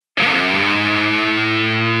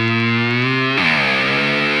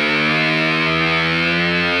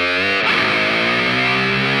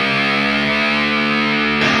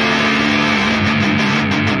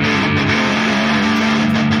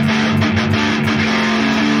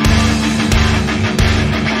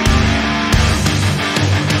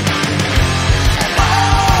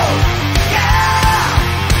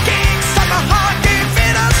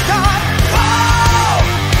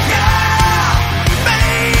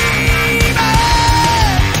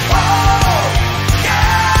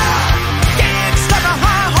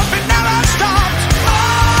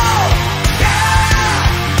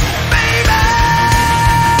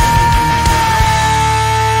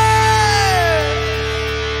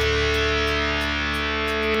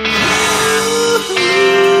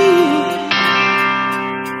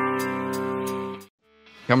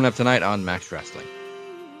Coming up tonight on Max Wrestling.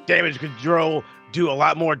 Damage control, do a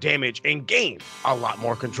lot more damage and gain a lot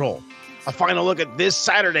more control. A final look at this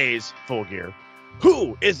Saturday's Full Gear.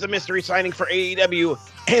 Who is the mystery signing for AEW?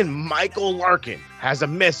 And Michael Larkin has a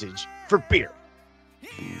message for Beer.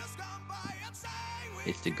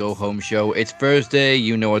 It's the Go Home Show. It's Thursday.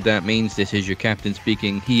 You know what that means. This is your captain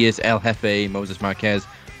speaking. He is El Jefe, Moses Marquez.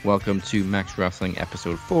 Welcome to Max Wrestling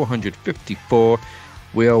episode 454.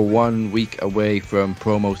 We are 1 week away from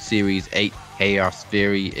promo series 8, Chaos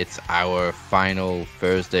Theory. It's our final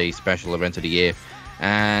Thursday special event of the year.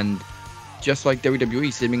 And just like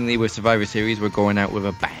WWE, seemingly with Survivor Series, we're going out with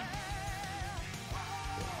a bang.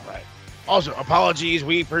 Right. Also, apologies.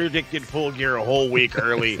 We predicted Full Gear a whole week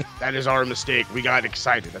early. That is our mistake. We got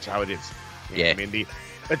excited. That's how it is. Yeah. I mean,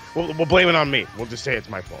 we'll blame it on me. We'll just say it's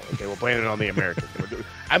my fault. Okay, we'll blame it on the Americans.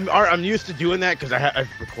 I'm used to doing that because I've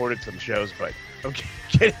recorded some shows, but okay,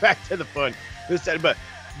 get back to the fun.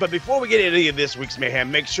 But before we get into any of this week's mayhem,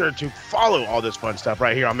 make sure to follow all this fun stuff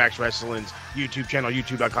right here on Max Wrestling's YouTube channel,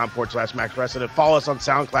 youtube.com/Max Wrestling, and follow us on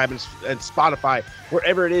SoundCloud and Spotify,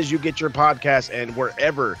 wherever it is you get your podcast, and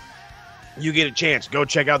wherever you get a chance, go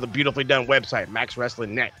check out the beautifully done website,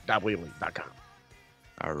 maxwrestlingnet.weebly.com.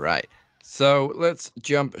 All right. So let's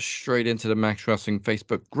jump straight into the Max Wrestling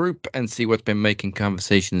Facebook group and see what's been making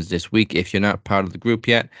conversations this week. If you're not part of the group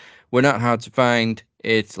yet, we're not hard to find.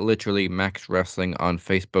 It's literally Max Wrestling on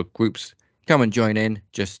Facebook groups. Come and join in.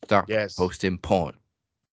 Just stop posting porn.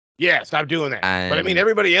 Yeah, stop doing that. But I mean,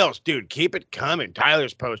 everybody else, dude, keep it coming.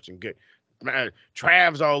 Tyler's posting good.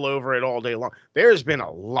 Trav's all over it all day long. There's been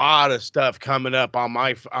a lot of stuff coming up on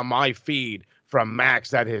my feed from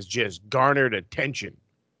Max that has just garnered attention.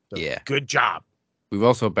 So yeah. Good job. We've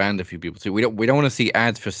also banned a few people too. We don't want to see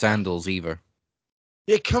ads for sandals either.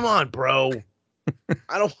 Yeah, come on, bro.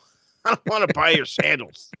 I don't want to buy your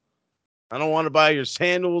sandals. I don't want to buy your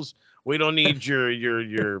sandals. We don't need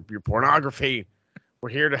your pornography. We're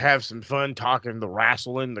here to have some fun talking the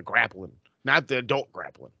wrestling, the grappling, not the adult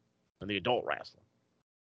grappling and the adult wrestling.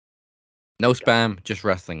 No spam, just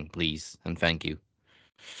wrestling, please, and thank you.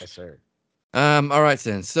 Yes, sir. All right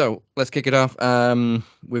then. So let's kick it off.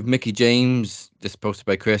 With Mickie James, this posted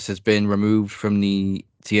by Chris, has been removed from the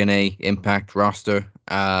TNA Impact roster.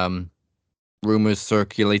 Rumors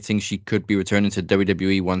circulating she could be returning to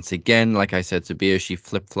WWE once again. Like I said to Beer, she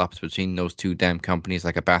flip-flops between those two damn companies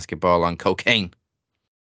like a basketball on cocaine.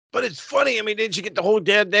 But it's funny. I mean, did you get the whole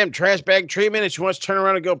damn trash bag treatment and she wants to turn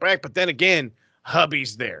around and go back? But then again,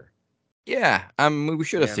 hubby's there. Yeah, we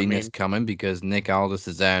should have seen this coming because Nick Aldis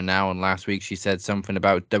is there now, and last week she said something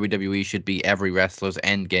about WWE should be every wrestler's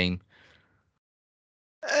end game.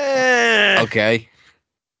 Okay.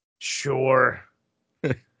 Sure.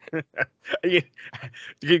 Can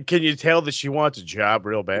you tell that she wants a job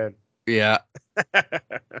real bad? Yeah.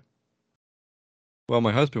 Well,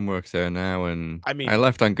 my husband works there now, and I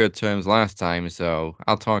left on good terms last time, so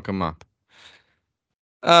I'll talk him up.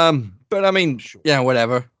 But I mean, sure. Yeah,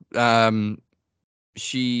 whatever.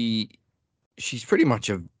 She's pretty much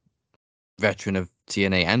a veteran of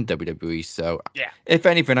TNA and WWE, so yeah. If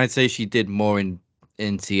anything, I'd say she did more in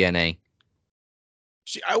TNA.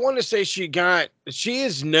 I want to say she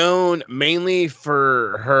is known mainly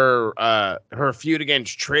for her feud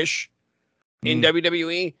against Trish in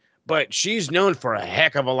WWE, but she's known for a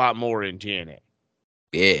heck of a lot more in TNA.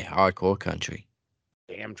 Yeah, hardcore country.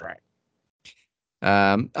 Damn track.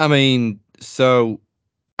 I mean, so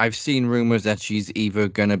I've seen rumors that she's either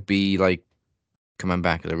gonna be like coming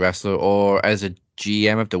back as a wrestler or as a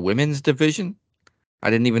GM of the women's division. I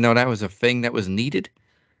didn't even know that was a thing that was needed.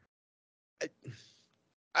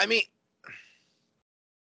 I mean,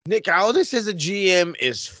 Nick Aldis as a GM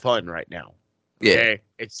is fun right now. Okay? Yeah.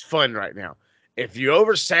 It's fun right now. If you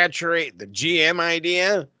oversaturate the GM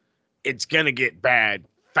idea, it's going to get bad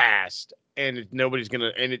fast. And nobody's going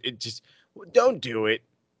to, and it just, don't do it.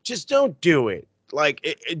 Just don't do it.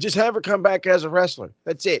 Like, just have her come back as a wrestler.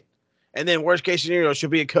 That's it. And then worst case scenario, she'll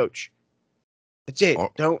be a coach. That's it.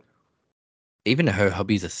 Don't. Even her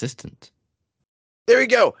hubby's assistant. There you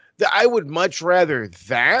go. I would much rather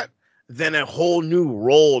that than a whole new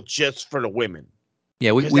role just for the women.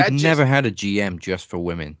 Yeah, we've never had a GM just for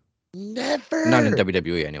women. Never. Not in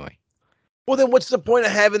WWE anyway. Well, then what's the point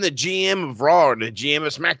of having the GM of Raw or the GM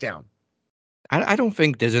of SmackDown? I don't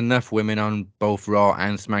think there's enough women on both Raw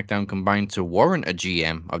and SmackDown combined to warrant a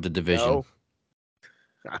GM of the division. No,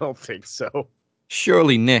 I don't think so.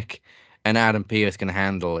 Surely Nick and Adam Pearce can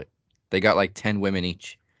handle it. They got like 10 women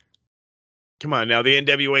each. Come on now, the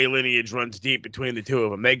NWA lineage runs deep between the two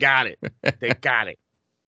of them. They got it. They got it.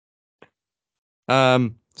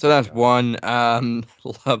 So that's one.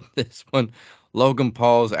 Love this one. Logan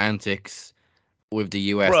Paul's antics with the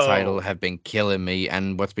US title Bro, have been killing me,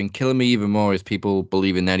 and what's been killing me even more is people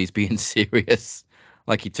believing that he's being serious.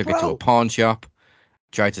 Like he took it to a bro. pawn shop,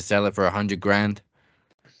 tried to sell it for $100,000.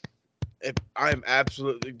 I'm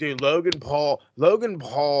absolutely, dude. Logan Paul. Logan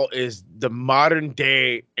Paul is the modern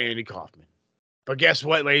day Andy Kaufman. But guess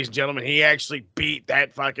what, ladies and gentlemen? He actually beat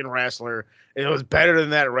that fucking wrestler. It was better than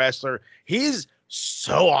that wrestler. He's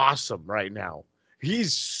so awesome right now.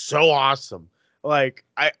 He's so awesome. Like,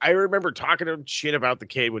 I remember talking to him shit about the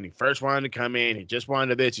kid when he first wanted to come in. He just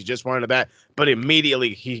wanted this, he just wanted that. But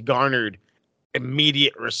immediately he garnered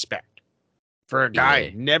immediate respect for a guy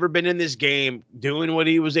Yeah. never been in this game, doing what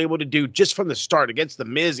he was able to do just from the start against the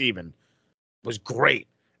Miz even was great.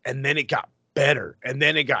 And then it got better, and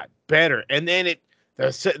then it got better, and then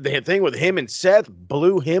the thing with him and Seth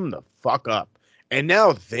blew him the fuck up. And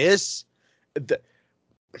now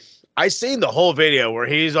I seen the whole video where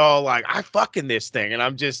he's all like, "I fucking this thing," and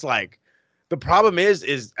I'm just like, the problem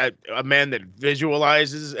is a man that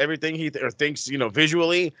visualizes everything or thinks,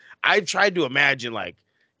 visually. I tried to imagine, like,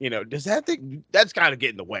 does that thing, that's got to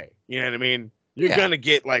get in the way? You know what I mean? You're Yeah. gonna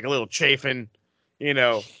get like a little chafing.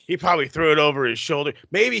 He probably threw it over his shoulder.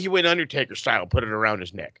 Maybe he went Undertaker style, put it around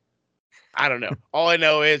his neck. I don't know. All I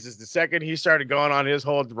know is the second he started going on his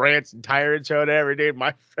whole rants and tirades or whatever, dude,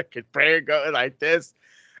 my freaking brain going like this.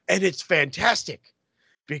 And it's fantastic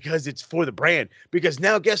because it's for the brand. Because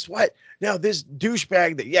now, guess what? Now this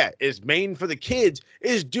douchebag that, is main for the kids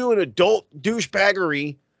is doing adult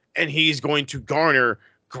douchebaggery, and he's going to garner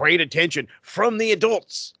great attention from the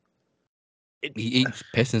adults. He's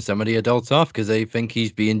pissing some of the adults off because they think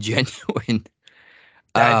he's being genuine.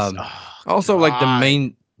 That's, Um, oh, Also, like God.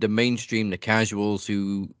 the mainstream, the casuals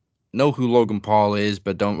who know who Logan Paul is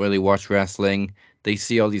but don't really watch wrestling, they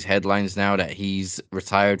see all these headlines now that he's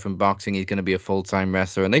retired from boxing, he's going to be a full-time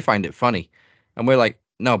wrestler, and they find it funny. And we're like,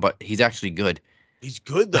 no, but he's actually good. He's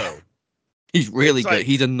good, though. He's really It's good. like,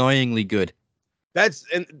 He's annoyingly good.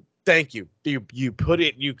 and thank you. You put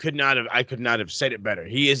it, I could not have said it better.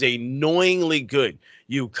 He is annoyingly good.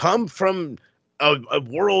 You come from a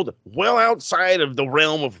world well outside of the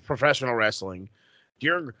realm of professional wrestling.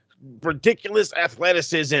 Your ridiculous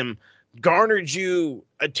athleticism garnered you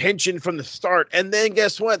attention from the start, and then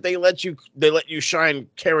guess what? They let you shine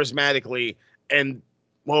charismatically, and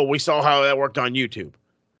well, we saw how that worked on YouTube.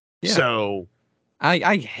 Yeah. So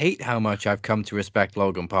I hate how much I've come to respect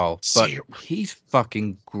Logan Paul, but see, he's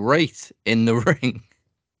fucking great in the ring.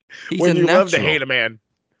 He's a when you love to hate natural. a man,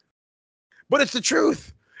 but it's the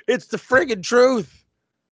truth. It's the friggin' truth.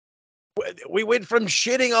 We went from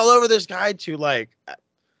shitting all over this guy to like,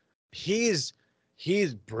 he's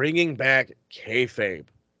bringing back kayfabe.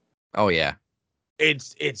 Oh yeah.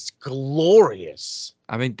 It's glorious.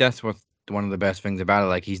 I think that's what one of the best things about it.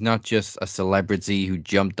 Like he's not just a celebrity who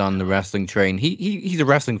jumped on the wrestling train. He's a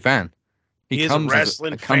wrestling fan. He He is a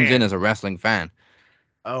wrestling comes in fan. as a wrestling fan.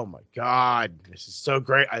 Oh my God, this is so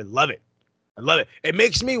great. I love it. I love it. It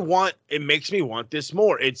makes me want this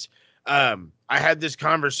more. It's I had this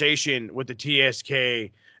conversation with the TSK,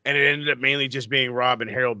 and it ended up mainly just being Rob and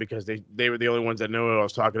Harold because they were the only ones that knew what I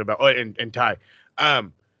was talking about. Oh, and Ty.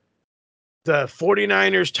 The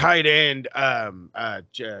 49ers tight end, oh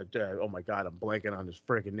my God, I'm blanking on his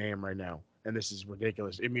freaking name right now. And this is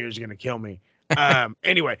ridiculous. Emir's going to kill me.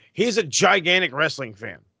 Anyway, he's a gigantic wrestling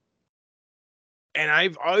fan. And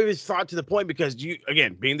I've always thought to the point because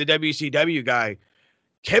again, being the WCW guy,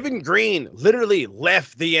 Kevin Green literally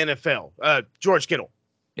left the NFL. George Kittle.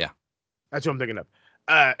 Yeah. That's what I'm thinking of.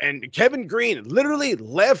 And Kevin Green literally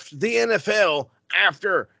left the NFL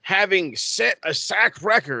after having set a sack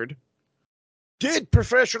record, did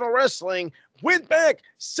professional wrestling, went back,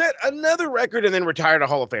 set another record, and then retired a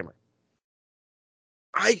Hall of Famer.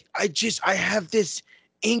 I have this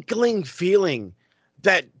inkling feeling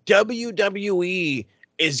that WWE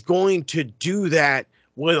is going to do that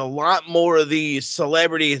with a lot more of these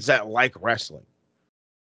celebrities that like wrestling.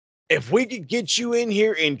 If we could get you in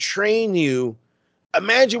here and train you,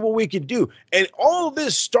 imagine what we could do. And all of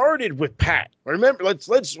this started with Pat. Remember,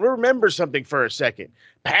 let's remember something for a second.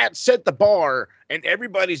 Pat set the bar, and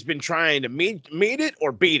everybody's been trying to meet it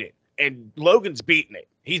or beat it. And Logan's beating it.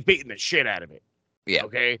 He's beating the shit out of it. Yeah.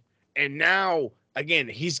 Okay. And now, again,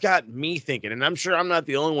 he's got me thinking, and I'm sure I'm not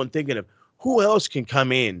the only one thinking of who else can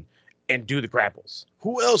come in and do the grapples.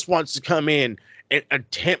 Who else wants to come in and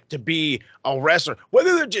attempt to be a wrestler,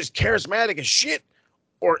 whether they're just charismatic as shit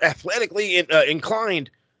or athletically inclined?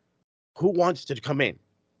 Who wants to come in?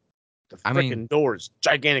 The I mean, freaking doors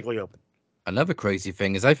gigantically open. another crazy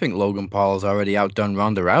thing is I think Logan Paul's already outdone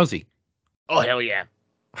Ronda Rousey. Oh hell yeah!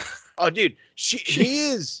 Oh dude, he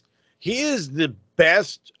is. he is the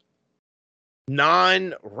best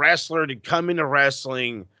non-wrestler to come into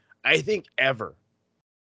wrestling, I think, ever.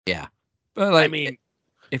 Yeah. But I like, mean,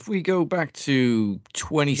 if we go back to you got to.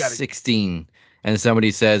 2016 and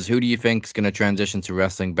somebody says, who do you think is going to transition to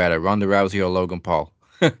wrestling better, Ronda Rousey or Logan Paul?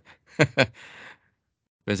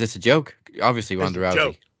 Is this a joke? Obviously, That's Ronda a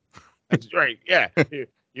joke. Rousey. That's right. Yeah,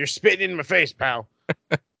 you're spitting in my face, pal.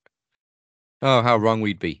 Oh, how wrong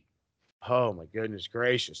we'd be. Oh my goodness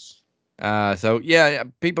gracious. So yeah,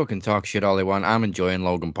 people can talk shit all they want. I'm enjoying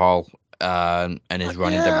Logan Paul and his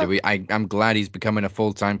run in Yeah. WWE. I'm glad he's becoming a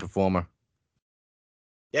full-time performer.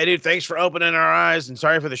 Yeah, dude. Thanks for opening our eyes, and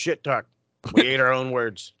sorry for the shit talk. We ate our own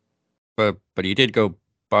words. But he did go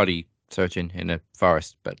body searching in a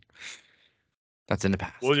forest, but that's in the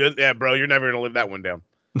Well, past. yeah, bro. You're never gonna live that one down.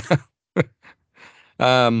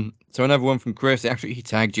 So another one from Chris. Actually, he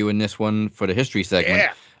tagged you in this one for the history segment.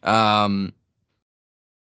 Yeah. Um,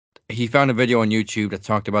 he found a video on YouTube that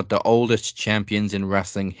talked about the oldest champions in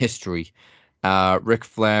wrestling history. Ric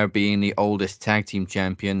Flair being the oldest tag team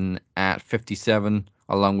champion at 57,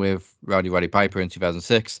 along with Roddy Piper in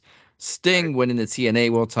 2006. Sting Right. winning the TNA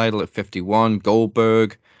World title at 51.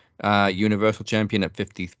 Goldberg, Universal Champion at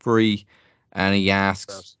 53. And he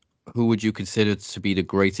asks, Gross. who would you consider to be the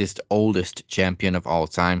greatest, oldest champion of all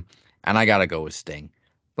time? And I gotta go with Sting.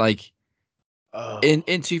 Like, Oh in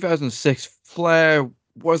 2006, Flair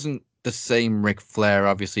wasn't the same Ric Flair,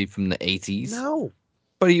 obviously, from the 80s, no.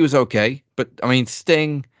 but he was okay. But I mean,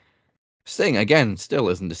 Sting again still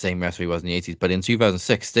isn't the same wrestler he was in the 80s. But in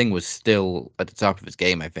 2006, Sting was still at the top of his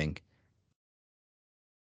game, I think.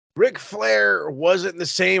 Ric Flair wasn't the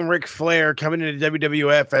same Ric Flair coming into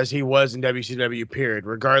WWF as he was in WCW, period.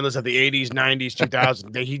 Regardless of the 80s, 90s,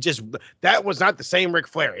 2000s. That was not the same Ric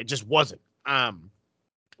Flair. It just wasn't.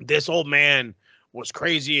 This old man was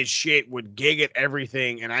crazy as shit, would gig at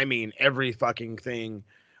everything, and I mean every fucking thing.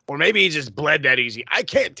 Or maybe he just bled that easy. I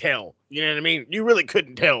can't tell. You know what I mean? You really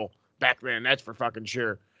couldn't tell back then. That's for fucking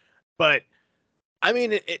sure. But I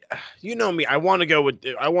mean, you know me. I want to go with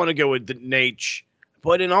the Nate.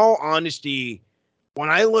 But in all honesty, when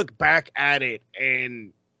I look back at it,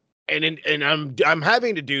 and I'm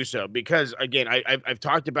having to do so because again, I've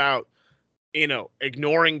talked about,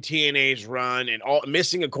 ignoring TNA's run and all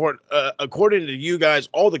missing according to you guys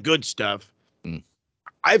all the good stuff. Mm.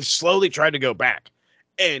 I've slowly tried to go back,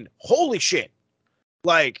 and holy shit,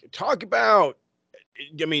 like talk about.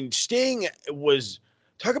 I mean, Sting was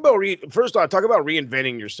talk about first off, talk about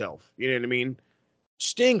reinventing yourself. You know what I mean?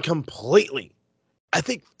 Sting completely, I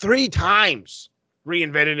think 3 times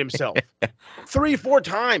reinvented himself. 3, 4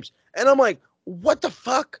 times. And I'm like, what the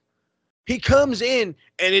fuck? He comes in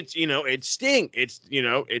and it's Sting.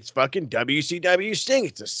 It's fucking WCW Sting.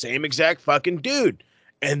 It's the same exact fucking dude.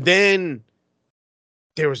 And then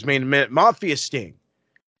there was Main Event Mafia Sting.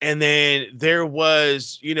 And then there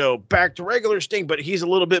was, back to regular Sting, but he's a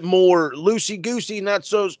little bit more loosey-goosey, not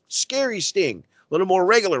so scary Sting. A little more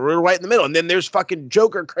regular. We're right in the middle. And then there's fucking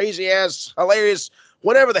Joker, crazy-ass, hilarious,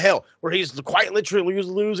 whatever the hell, where he's quite literally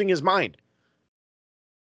losing his mind.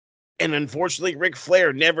 And unfortunately, Ric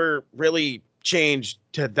Flair never really changed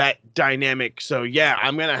to that dynamic. So, yeah,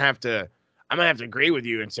 I'm going to have to agree with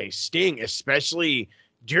you and say Sting, especially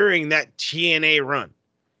during that TNA run.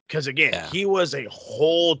 Because, again, Yeah. he was a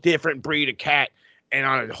whole different breed of cat and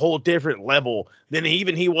on a whole different level than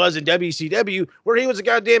even he was in WCW, where he was a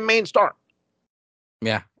goddamn main star.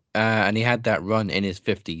 Yeah. And he had that run in his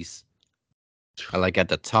 50s. Like at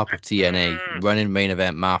the top of TNA, running Main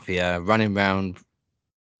Event Mafia, running around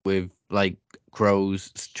with like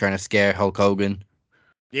crows trying to scare Hulk Hogan.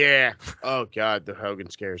 Yeah. Oh, God, the Hogan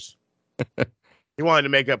scares. He wanted to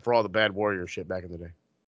make up for all the bad Warrior shit back in the day.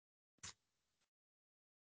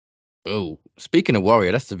 Oh, speaking of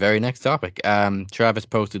Warrior, that's the very next topic. Travis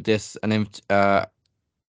posted this, and then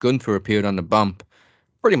Gunther appeared on the bump,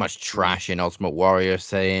 pretty much trashing Ultimate Warrior,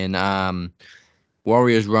 saying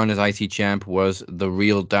Warrior's run as IC champ was the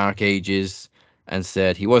real Dark Ages, and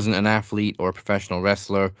said he wasn't an athlete or a professional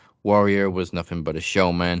wrestler. Warrior was nothing but a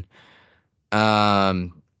showman.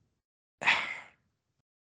 Um,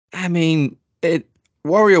 I mean,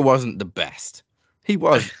 Warrior wasn't the best. He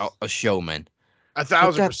was a showman, but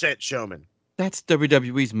 1,000% showman. that's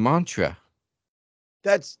WWE's mantra.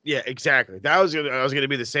 Yeah, exactly. I was gonna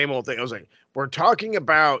be the same old thing. I was like, we're talking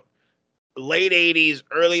about late 80s,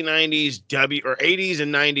 early 90s or 80s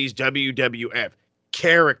and 90s WWF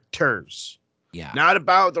characters. Yeah. Not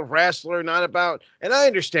about the wrestler, not about, and I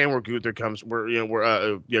understand where Gunther comes,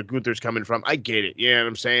 Gunther's coming from. I get it. You know what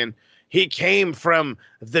I'm saying? He came from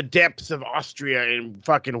the depths of Austria and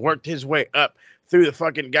fucking worked his way up through the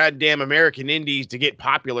fucking goddamn American Indies to get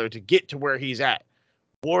popular, to get to where he's at.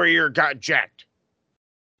 Warrior got jacked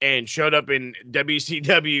and showed up in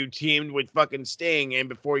WCW, teamed with fucking Sting, and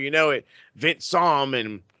before you know it, Vince saw him,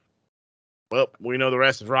 and well, we know the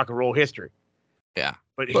rest is rock and roll history. Yeah.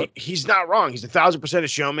 But he's not wrong. He's 1,000% a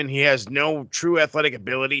showman. He has no true athletic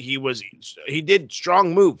ability. He did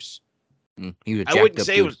strong moves. He was. I wouldn't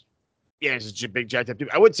say it was. Yeah, he's a big jacked up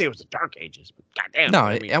dude. I wouldn't say it was the Dark Ages. But goddamn. No,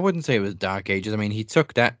 I mean, I wouldn't say it was Dark Ages. I mean, he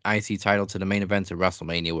took that IC title to the main events of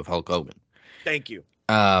WrestleMania with Hulk Hogan. Thank you.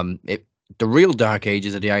 The real Dark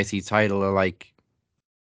Ages of the IC title are like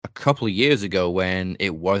a couple of years ago when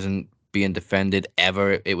it wasn't being defended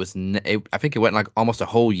ever. It was. I think it went like almost a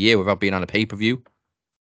whole year without being on a pay-per-view.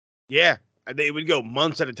 Yeah, they would go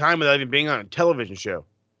months at a time without even being on a television show.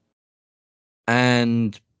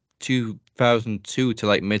 And 2002 to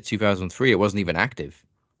like mid 2003, it wasn't even active.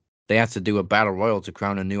 They had to do a battle royal to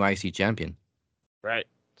crown a new IC champion. Right.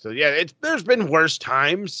 So yeah, there's been worse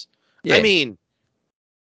times. Yeah. I mean,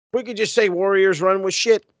 we could just say Warrior's run was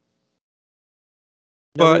shit.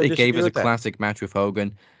 But it gave us a classic match with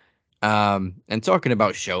Hogan. And talking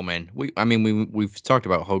about showmen, we've talked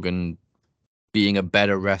about Hogan being a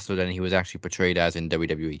better wrestler than he was actually portrayed as in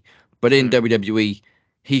WWE. But in WWE,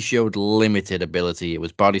 he showed limited ability. It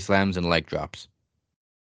was body slams and leg drops.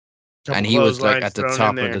 And he was like at the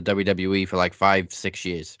top of the WWE for like 5-6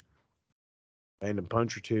 years. And a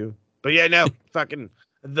punch or two. But yeah, no, fucking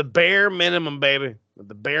the bare minimum, baby.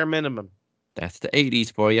 The bare minimum. That's the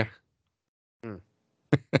 80s for you.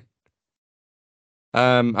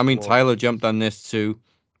 Tyler jumped on this too.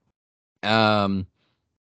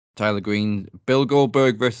 Tyler Green, Bill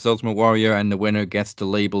Goldberg versus Ultimate Warrior, and the winner gets the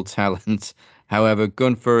label talent. However,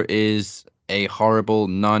 Gunther is a horrible,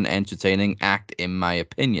 non-entertaining act, in my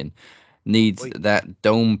opinion. Needs that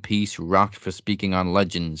dome piece rocked for speaking on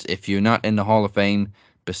legends. If you're not in the Hall of Fame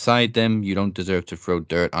beside them, you don't deserve to throw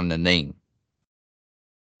dirt on the name.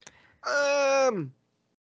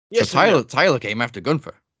 Yes. So Tyler came after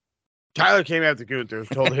Gunther. Tyler came after Gunther,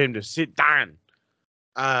 told him to sit down.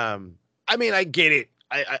 I mean, I get it.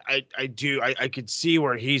 I do. I could see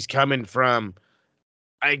where he's coming from.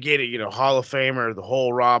 I get it, Hall of Famer, the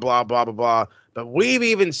whole blah, blah, blah, blah, blah. But we've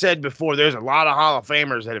even said before, there's a lot of Hall of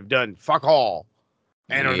Famers that have done fuck all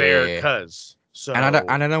and are there because. So. And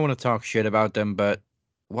I don't want to talk shit about them, but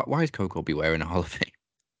why is Coco Beware in the Hall of Fame?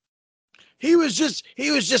 He was just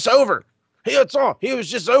over. That's all. He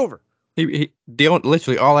was just over.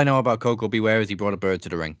 Literally all I know about Coco Beware is he brought a bird to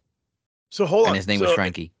the ring. So hold on. And his name was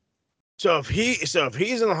Frankie. So if he's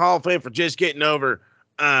in the Hall of Fame for just getting over,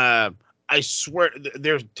 I swear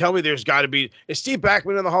tell me there's got to be. Is Steve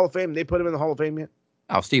Blackman in the Hall of Fame? They put him in the Hall of Fame yet?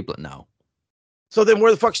 Oh, Steve no. So then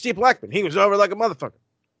where the fuck's Steve Blackman? He was over like a motherfucker.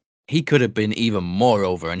 He could have been even more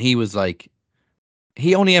over, and he was like,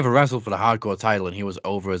 he only ever wrestled for the hardcore title, and he was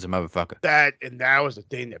over as a motherfucker. That was the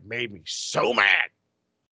thing that made me so mad.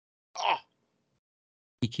 Oh.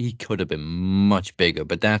 He could have been much bigger,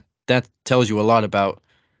 but that tells you a lot about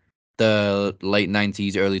the late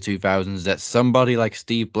 90s, early 2000s, that somebody like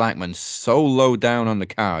Steve Blackman, so low down on the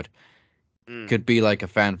card, could be like a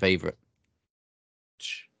fan favorite.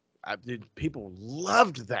 People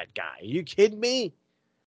loved that guy. Are you kidding me?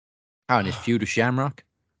 How, in his feud with Shamrock?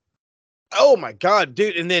 Oh my God,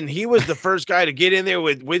 dude. And then he was the first guy to get in there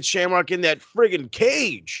with Shamrock in that friggin'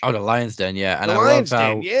 cage. Oh, the Lion's Den, yeah. And the Lion's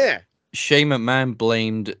Den, yeah. Shane McMahon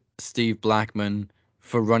blamed Steve Blackman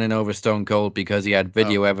for running over Stone Cold because he had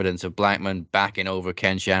video evidence of Blackman backing over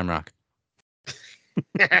Ken Shamrock.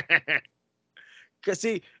 Because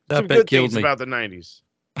see, some good things about the 90s.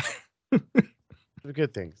 Some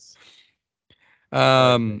good things.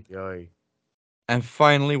 And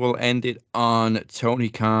finally, we'll end it on Tony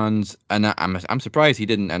Khan's. And I'm surprised he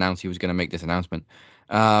didn't announce he was going to make this announcement.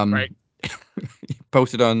 Right. He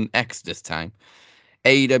posted on X this time.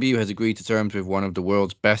 AEW has agreed to terms with one of the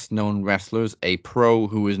world's best-known wrestlers, a pro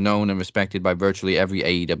who is known and respected by virtually every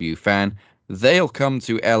AEW fan. They'll come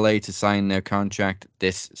to LA to sign their contract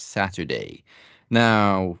this Saturday.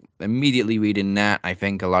 Now, immediately reading that, I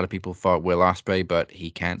think a lot of people thought Will Ospreay, but he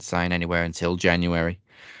can't sign anywhere until January.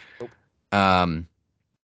 Nope. And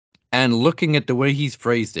looking at the way he's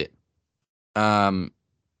phrased it,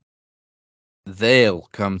 they'll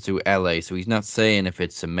come to LA. So he's not saying if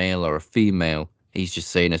it's a male or a female. He's just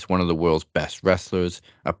saying it's one of the world's best wrestlers,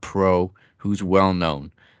 a pro who's well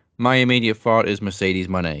known. My immediate thought is Mercedes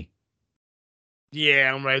Moné.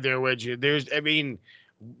 Yeah, I'm right there with you.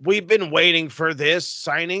 We've been waiting for this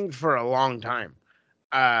signing for a long time.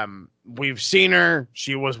 We've seen her.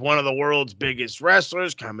 She was one of the world's biggest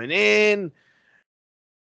wrestlers coming in.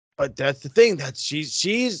 But that's the thing, that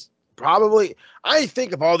she's probably. I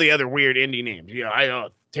think of all the other weird indie names. You know, I know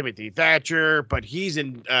Timothy Thatcher, but he's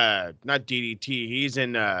in not DDT. He's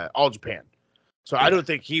in All Japan. So I don't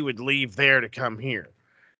think he would leave there to come here.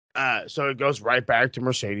 So it goes right back to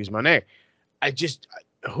Mercedes Moné.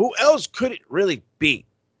 Who else could it really be?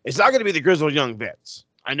 It's not going to be the Grizzled Young Vets.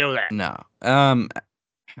 I know that. No.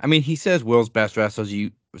 I mean, he says world's best wrestlers.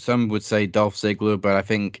 Some would say Dolph Ziggler, but I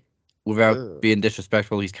think without being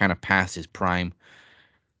disrespectful, he's kind of past his prime.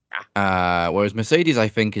 Whereas Mercedes, I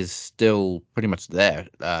think, is still pretty much there.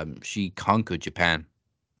 She conquered Japan.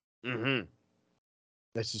 Mm-hmm.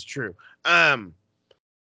 This is true.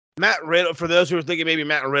 Matt Riddle, for those who are thinking maybe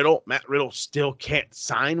Matt Riddle still can't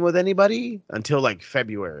sign with anybody until like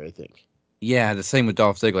February, I think. Yeah, the same with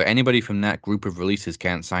Dolph Ziggler. Anybody from that group of releases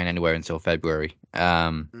can't sign anywhere until February.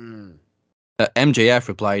 MJF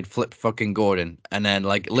replied, "Flip fucking Gordon," and then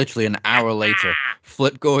like literally an hour later,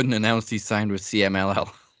 Flip Gordon announced he signed with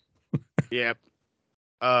CMLL. Yep.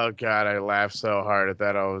 Oh God, I laughed so hard at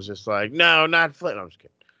that. I was just like, no, not Flip. No, I'm just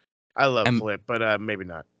kidding. I love Flip, but maybe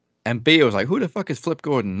not. And B was like, "Who the fuck is Flip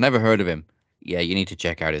Gordon? Never heard of him." Yeah, you need to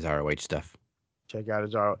check out his ROH stuff. Check out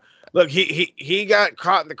his ROH. Look, he got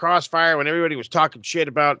caught in the crossfire when everybody was talking shit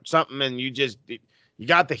about something, and you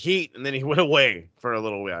got the heat, and then he went away for a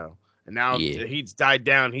little while. And now the heat's died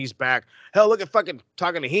down. He's back. Hell, look at fucking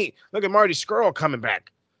talking to Heat. Look at Marty Scurll coming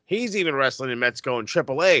back. He's even wrestling in Mexico and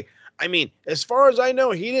AAA. I mean, as far as I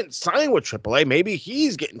know, he didn't sign with AAA. Maybe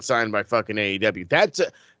he's getting signed by fucking AEW.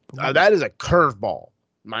 That is a curveball,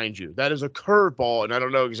 mind you. That is a curveball, and I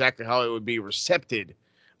don't know exactly how it would be recepted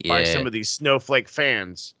by some of these snowflake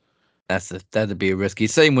fans. That'd be risky.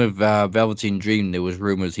 Same with Velveteen Dream. There was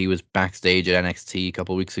rumors he was backstage at NXT a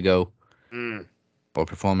couple weeks ago. Or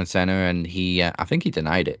Performance Center, and I think he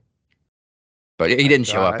denied it. But he didn't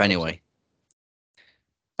show up anyway.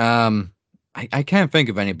 I can't think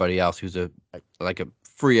of anybody else who's a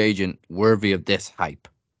free agent worthy of this hype.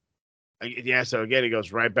 Yeah, so again, it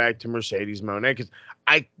goes right back to Mercedes Moné because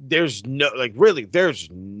there's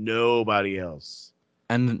nobody else.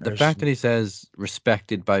 And the fact that he says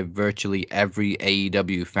respected by virtually every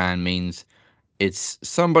AEW fan means it's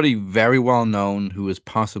somebody very well known who has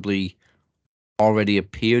possibly already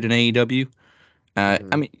appeared in AEW.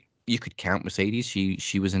 I mean, you could count Mercedes.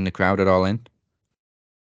 She was in the crowd at All In.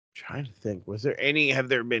 Trying to think, have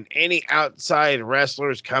there been any outside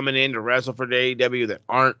wrestlers coming in to wrestle for the AEW that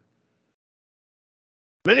aren't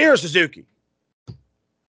Minoru Suzuki?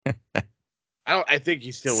 I think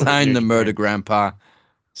he's still signed the Murder Grandpa.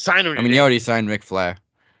 Sign him. I mean, he already signed Ric Flair.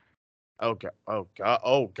 Okay. Oh God.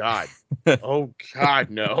 Oh God. Oh God.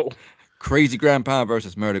 No. Crazy Grandpa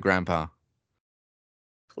versus Murder Grandpa.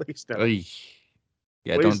 Please don't.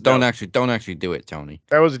 Yeah, don't actually do it, Tony.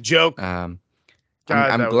 That was a joke. I'm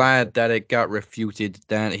glad that it got refuted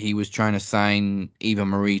that he was trying to sign Eva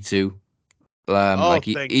Marie too.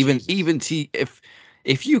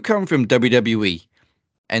 If you come from WWE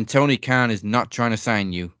and Tony Khan is not trying to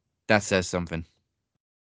sign you, that says something.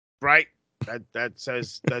 Right?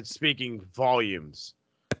 That's speaking volumes.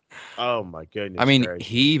 Oh my goodness. I mean,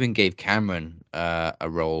 he even gave Cameron a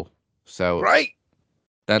role. So right.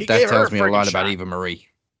 That tells me a lot about Eva Marie.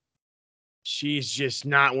 She's just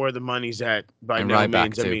not where the money's at by no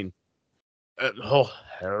means. I mean,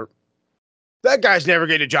 that guy's never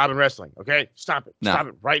getting a job in wrestling. Okay, stop it. No. Stop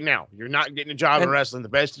it right now. You're not getting a job in wrestling. The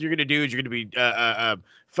best you're gonna do is you're gonna be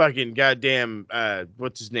fucking goddamn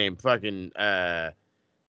what's his name? Fucking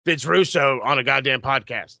Vince Russo on a goddamn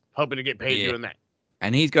podcast, hoping to get paid doing that.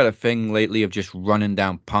 And he's got a thing lately of just running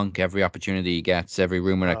down Punk every opportunity he gets, every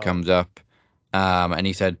rumor that comes up. And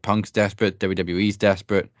he said Punk's desperate, WWE's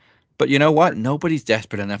desperate. But you know what? Nobody's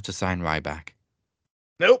desperate enough to sign Ryback.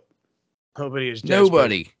 Nope. Nobody is desperate.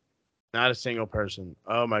 Nobody. Not a single person.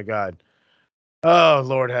 Oh my God. Oh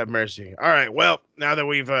Lord have mercy. All right. Well, now that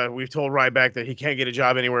we've told Ryback that he can't get a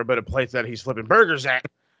job anywhere but a place that he's flipping burgers at,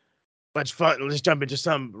 let's jump into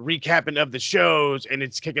some recapping of the shows, and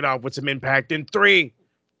it's kicking off with some Impact in 3,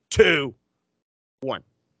 2, 1.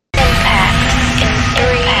 Impact in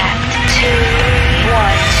 3, 2,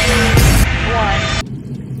 1.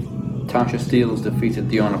 Tasha Steelz defeated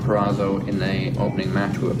Deonna Purrazzo in the opening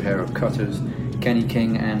match with a pair of cutters. Kenny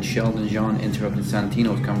King and Sheldon Jean interrupted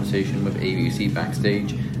Santino's conversation with ABC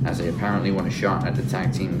backstage as they apparently want a shot at the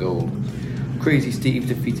tag team gold. Crazy Steve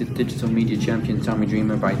defeated digital media champion Tommy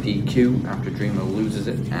Dreamer by DQ after Dreamer loses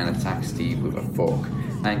it and attacks Steve with a fork,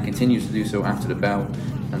 and continues to do so after the bell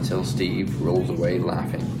until Steve rolls away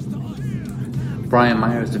laughing. Brian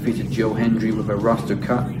Myers defeated Joe Hendry with a roster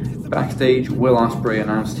cut. Backstage, Will Ospreay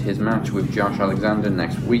announced his match with Josh Alexander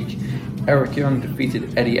next week. Eric Young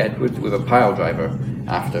defeated Eddie Edwards with a piledriver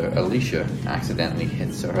after Alicia accidentally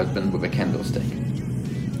hits her husband with a kendo stick.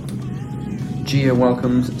 Gia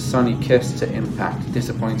welcomes Sonny Kiss to Impact.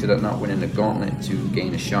 Disappointed at not winning the gauntlet to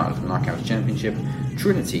gain a shot at the Knockouts Championship,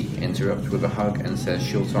 Trinity interrupts with a hug and says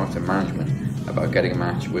she'll talk to management about getting a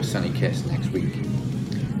match with Sonny Kiss next week.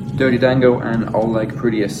 Dirty Dango and Oleg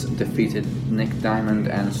Prudius defeated Nick Diamond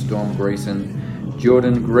and Storm Grayson.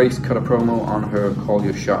 Jordan Grace cut a promo on her Call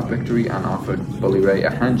Your Shot victory and offered Bully Ray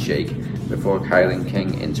a handshake before Kylan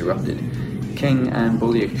King interrupted. King and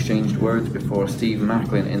Bully exchanged words before Steve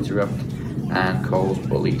Macklin interrupted and calls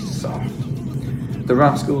Bully soft. The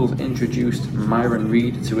Rascals introduced Myron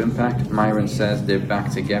Reed to Impact. Myron says they're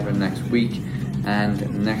back together next week,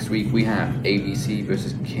 and next week we have ABC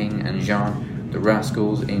versus King and Jean, the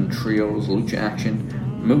Rascals in trios lucha action,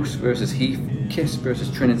 Moose versus Heath, Kiss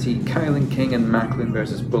versus Trinity, Kylan King and Macklin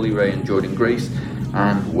versus Bully Ray and Jordan Grace,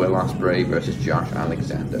 and Will Ospreay versus Josh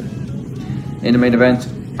Alexander. In the main event,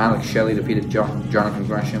 Alex Shelley defeated Jonathan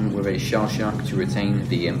Gresham with a shell shock to retain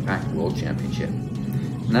the Impact World Championship.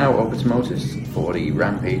 Now over to Moses for the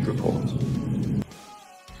Rampage report.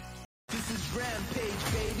 This is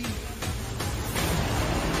Rampage, baby.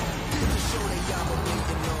 This is show that y'all been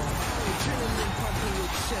waiting on. Adrenaline pumping your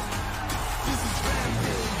chest. This is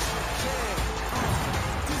Rampage,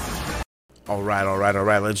 yeah. All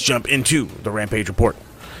right. Let's jump into the Rampage report.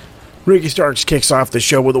 Ricky Starks kicks off the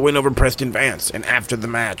show with a win over Preston Vance, and after the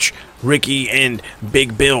match, Ricky and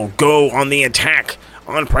Big Bill go on the attack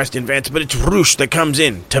on Preston Vance, but it's Roosh that comes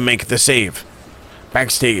in to make the save.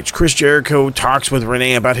 Backstage, Chris Jericho talks with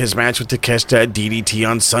Renee about his match with Takeshita at DDT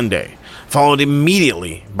on Sunday, followed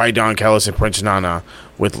immediately by Don Callis and Prince Nana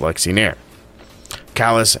with Lexi Nair.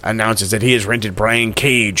 Callis announces that he has rented Brian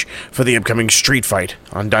Cage for the upcoming street fight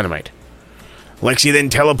on Dynamite. Lexi then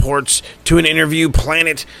teleports to an interview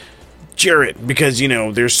planet Jarrett, because,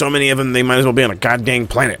 there's so many of them, they might as well be on a goddamn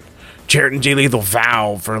planet. Jarrett and Jay Lethal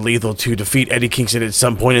vow for Lethal to defeat Eddie Kingston at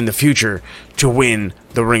some point in the future to win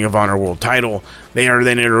the Ring of Honor World title. They are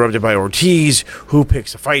then interrupted by Ortiz, who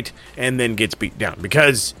picks a fight and then gets beat down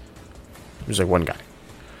because there's like one guy.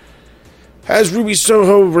 As Ruby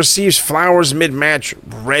Soho receives flowers mid-match,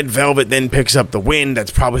 Red Velvet then picks up the win.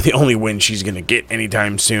 That's probably the only win she's going to get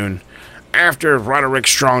anytime soon. After Roderick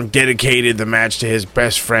Strong dedicated the match to his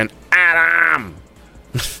best friend, Adam,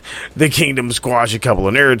 the Kingdom squash a couple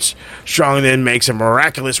of nerds. Strong then makes a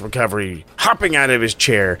miraculous recovery, hopping out of his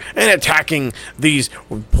chair and attacking these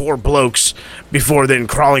poor blokes before then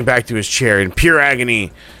crawling back to his chair in pure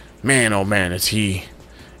agony. Man, oh man, is he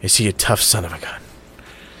a tough son of a gun.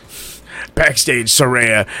 Backstage,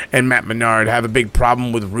 Soraya and Matt Menard have a big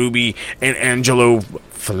problem with Ruby and Angelo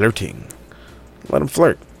flirting. Let them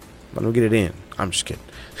flirt. Let him get it in. I'm just kidding.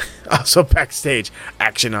 Also backstage,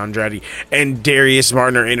 Action Andretti and Darius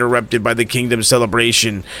Martin are interrupted by the Kingdom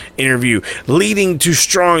Celebration interview, leading to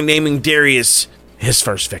Strong naming Darius his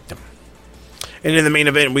first victim. And in the main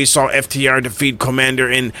event, we saw FTR defeat Commander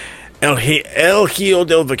in El Hijo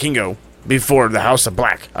del Vikingo before the House of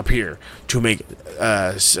Black appear to make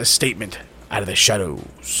a statement out of the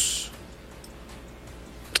shadows.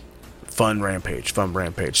 Fun rampage.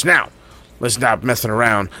 Now, let's stop messing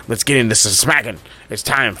around. Let's get into some smacking. It's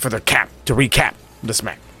time for the cap to recap the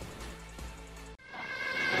smack.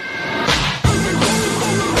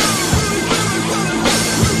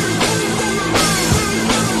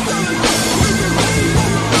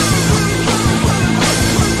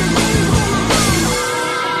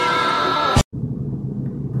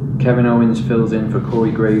 Kevin Owens fills in for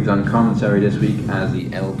Corey Graves on commentary this week as the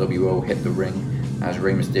LWO hit the ring, as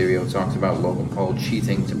Rey Mysterio talks about Logan Paul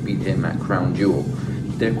cheating to beat him at Crown Jewel.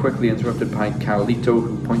 They're quickly interrupted by Carlito,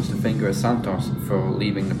 who points the finger at Santos for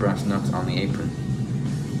leaving the brass nuts on the apron.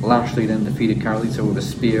 Lashley then defeated Carlito with a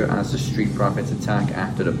spear as the Street Profits attack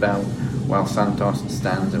after the bell, while Santos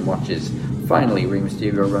stands and watches. Finally, Rey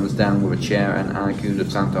Mysterio runs down with a chair and argues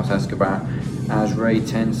with Santos Escobar. As Rey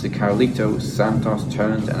tends to Carlito, Santos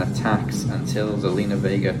turns and attacks until Zelina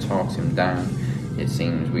Vega talks him down. It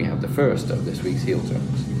seems we have the first of this week's heel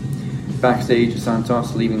turns. Backstage,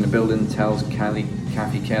 Santos, leaving the building, tells Kathy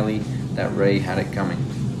Kelly that Rey had it coming.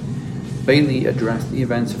 Bayley addressed the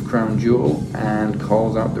events of Crown Jewel and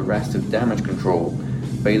calls out the rest of Damage Control.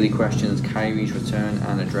 Bayley questions Kairi's return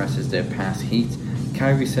and addresses their past heat.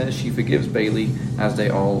 Kairi says she forgives Bayley as they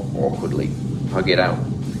all awkwardly hug it out.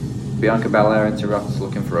 Bianca Belair interrupts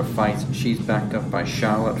looking for a fight. She's backed up by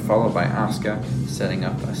Charlotte, followed by Asuka, setting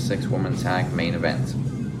up a 6-woman tag main event.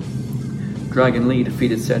 Dragon Lee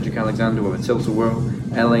defeated Cedric Alexander with a tilt-a-whirl.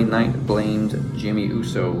 LA Knight blamed Jimmy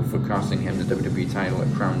Uso for costing him the WWE title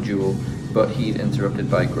at Crown Jewel, but he's interrupted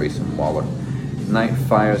by Grayson Waller. Knight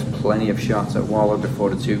fires plenty of shots at Waller before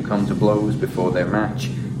the two come to blows before their match,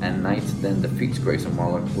 and Knight then defeats Grayson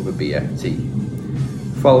Waller with a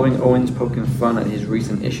BFT. Following Owens poking fun at his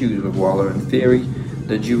recent issues with Waller and Theory,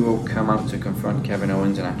 the duo come out to confront Kevin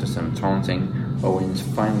Owens, and after some taunting, Owens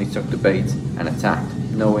finally took the bait and attacked,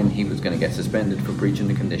 knowing he was going to get suspended for breaching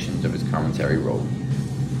the conditions of his commentary role.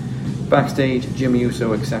 Backstage, Jimmy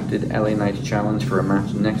Uso accepted LA Knight's challenge for a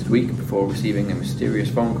match next week before receiving a mysterious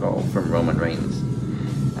phone call from Roman Reigns.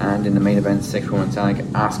 And in the main event 6-woman tag,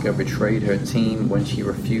 Asuka betrayed her team when she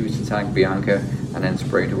refused to tag Bianca and then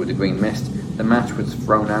sprayed her with the green mist. The match was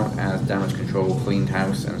thrown out as Damage Control cleaned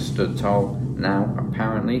house and stood tall, now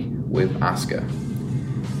apparently with Asuka.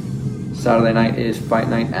 Saturday night is Fight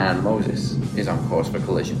Night, and Moses is on course for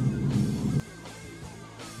Collision.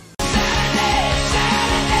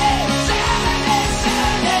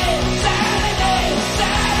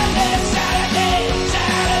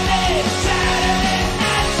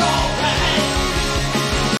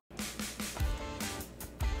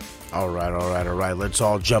 All right. Let's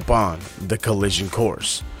all jump on the Collision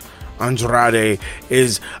course. Andrade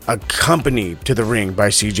is accompanied to the ring by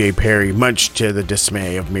CJ Perry, much to the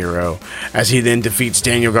dismay of Miro, as he then defeats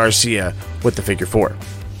Daniel Garcia with the figure 4.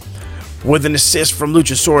 With an assist from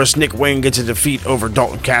Luchasaurus, Nick Wayne gets a defeat over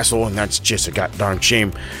Dalton Castle, and that's just a goddamn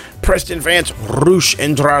shame. Preston Vance, Rush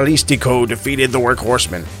Andralistico defeated the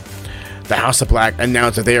Workhorsemen. The House of Black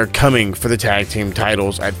announced that they are coming for the tag team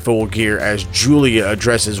titles at Full Gear as Julia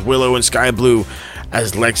addresses Willow and Sky Blue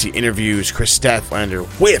as Lexi interviews Chris Statlander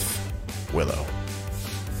with Willow.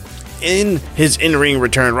 In his in-ring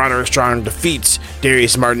return, Roderick Strong defeats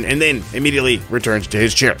Darius Martin and then immediately returns to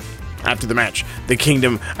his chair. After the match, the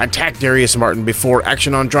Kingdom attack Darius Martin before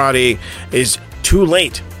Action Andrade is too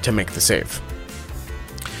late to make the save.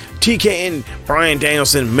 TK and Bryan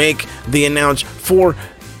Danielson make the announce for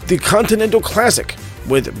the Continental Classic,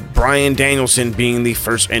 with Bryan Danielson being the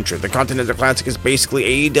first entrant. The Continental Classic is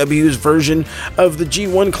basically AEW's version of the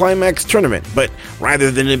G1 Climax tournament, but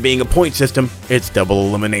rather than it being a point system, it's double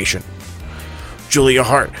elimination. Julia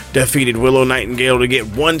Hart defeated Willow Nightingale to get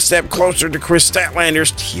one step closer to Chris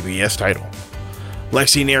Statlander's TBS title.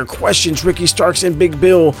 Lexi Nair questions Ricky Starks and Big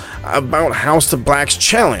Bill about House of Black's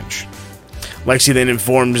challenge. Lexi then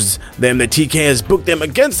informs them that TK has booked them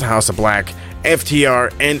against the House of Black,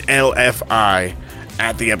 FTR, and LFI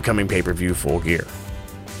at the upcoming pay-per-view Full Gear.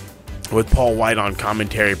 With Paul White on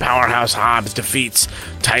commentary, Powerhouse Hobbs defeats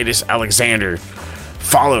Titus Alexander,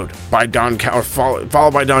 followed by Don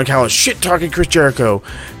Callis shit-talking Chris Jericho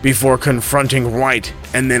before confronting White,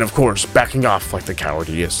 and then, of course, backing off like the coward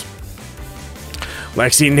he is.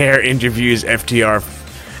 Lexi Nair interviews FTR,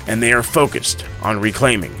 and they are focused on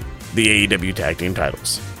reclaiming the AEW Tag Team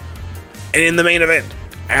titles. And in the main event,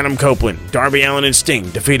 Adam Copeland, Darby Allin, and Sting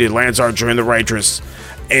defeated Lance Archer and the Righteous,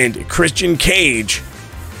 and Christian Cage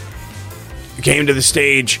came to the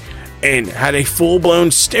stage and had a full-blown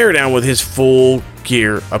stare-down with his Full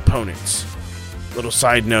Gear opponents. Little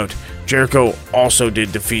side note, Jericho also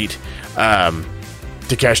did defeat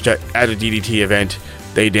Takeshita at a DDT event.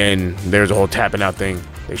 There's a whole tapping out thing.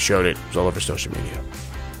 They showed it. It was all over social media.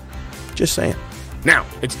 Just saying. Now,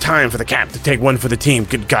 it's time for the Cap to take one for the team.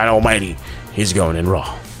 Good God Almighty, he's going in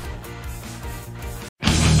Raw.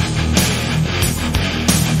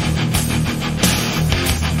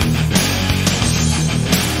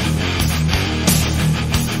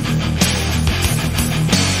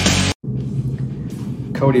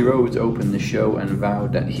 Cody Rhodes opened the show and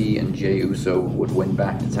vowed that he and Jey Uso would win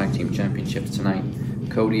back the Tag Team Championships tonight.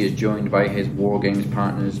 Cody is joined by his War Games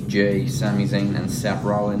partners Jey, Sami Zayn, and Seth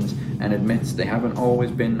Rollins, and admits they haven't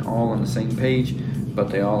always been all on the same page, but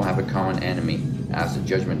they all have a common enemy, as the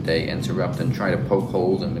Judgment Day interrupt and try to poke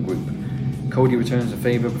holes in the group. Cody returns a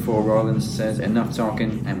favor before Rollins says enough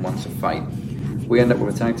talking and wants a fight. We end up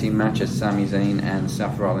with a tag team match as Sami Zayn and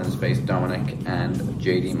Seth Rollins face Dominic and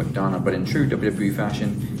JD McDonough, but in true WWE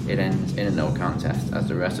fashion, it ends in a no contest as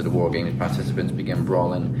the rest of the War Games participants begin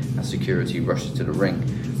brawling as security rushes to the ring.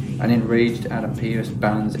 An enraged Adam Pearce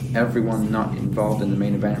bans everyone not involved in the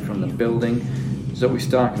main event from the building. Zoe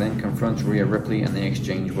Stark then confronts Rhea Ripley and they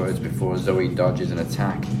exchange words before Zoe dodges an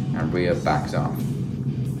attack and Rhea backs off.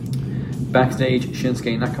 Backstage,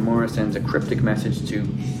 Shinsuke Nakamura sends a cryptic message to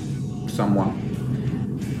someone.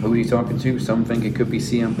 Who are you talking to? Some think it could be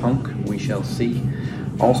CM Punk. We shall see.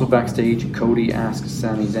 Also backstage, Cody asks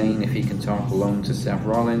Sami Zayn if he can talk alone to Seth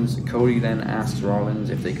Rollins. Cody then asks Rollins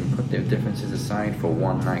if they can put their differences aside for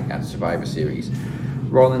one night at Survivor Series.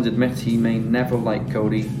 Rollins admits he may never like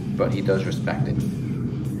Cody, but he does respect it.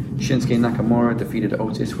 Shinsuke Nakamura defeated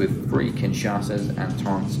Otis with 3 Kinshasas and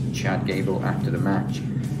taunts Chad Gable after the match.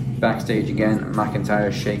 Backstage again,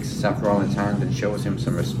 McIntyre shakes Seth Rollins' hand and shows him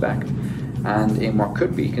some respect. And in what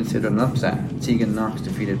could be considered an upset, Tegan Knox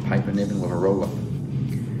defeated Piper Niven with a roll-up.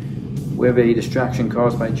 With a distraction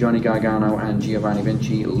caused by Johnny Gargano and Giovanni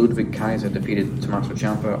Vinci, Ludwig Kaiser defeated Tommaso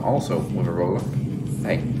Ciampa also with a roll-up.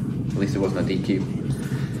 Hey, at least it wasn't a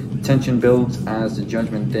DQ. Tension builds as the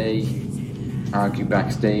Judgment Day argue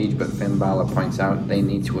backstage, but Finn Balor points out they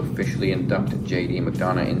need to officially induct JD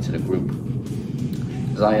McDonough into the group.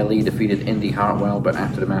 Xia Li defeated Indy Hartwell, but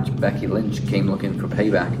after the match, Becky Lynch came looking for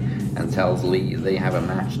payback and tells Lee they have a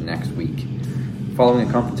match next week. Following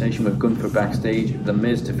a confrontation with Gunther backstage, The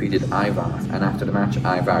Miz defeated Ivar, and after the match,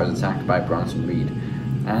 Ivar is attacked by Bronson Reed.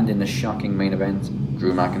 And in the shocking main event,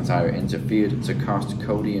 Drew McIntyre interfered to cost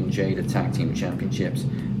Cody and Jay the tag team championships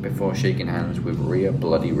before shaking hands with Rhea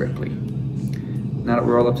Bloody Ripley. Now that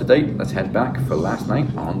we're all up to date, let's head back for last night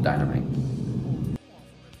on Dynamite.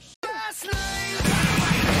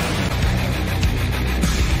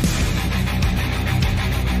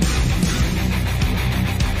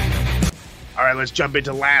 All right, let's jump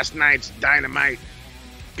into last night's Dynamite.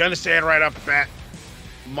 Gonna say it right off the bat,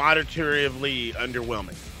 moderatively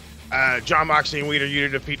underwhelming. John Moxley and Wheeler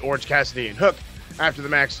Yuta defeat Orange Cassidy and Hook. After the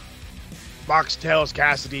match, Mox tells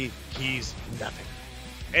Cassidy he's nothing.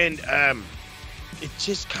 And it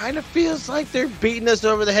just kind of feels like they're beating us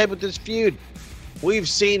over the head with this feud. We've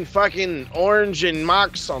seen fucking Orange and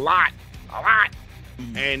Mox a lot.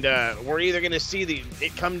 And we're either going to see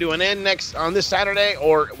it come to an end on this Saturday,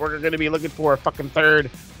 or we're going to be looking for a fucking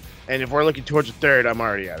third. And if we're looking towards a third, I'm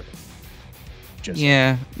already out of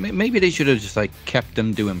it. Maybe they should have just like kept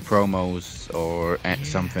them doing promos or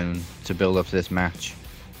something to build up to this match.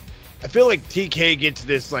 I feel like TK gets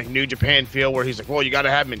this like New Japan feel where he's like, well, you got to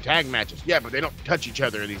have them in tag matches. Yeah, but they don't touch each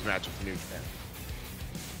other in these matches in New Japan.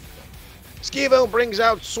 Schiavo brings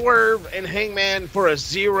out Swerve and Hangman for a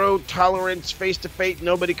 0 tolerance face-to-face,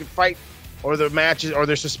 nobody can fight, or the matches, or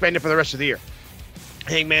they're suspended for the rest of the year.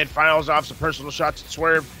 Hangman files off some personal shots at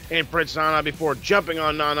Swerve and Prince Nana before jumping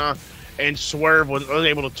on Nana, and Swerve was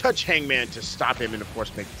unable to touch Hangman to stop him and, of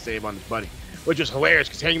course, make the save on his buddy, which was hilarious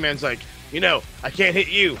because Hangman's like, I can't hit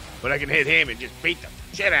you, but I can hit him, and just beat the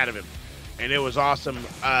shit out of him. And it was awesome.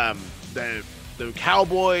 The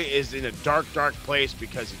Cowboy is in a dark place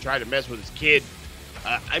because he tried to mess with his kid.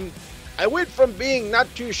 I went from being not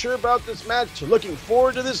too sure about this match to looking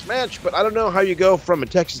forward to this match, but I don't know how you go from a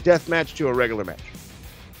Texas Death Match to a regular match.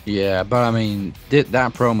 Yeah, but I mean,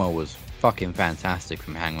 that promo was fucking fantastic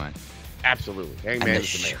from Hangman. Absolutely. Hangman and the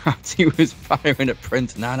is the man. shots he was firing at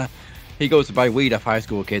Prince Nana. He goes to buy weed off high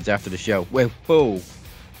school kids after the show. Whoa.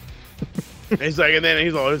 He's like, and then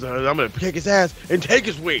he's like, I'm going to kick his ass and take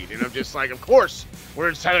his weed. And I'm just like, of course, we're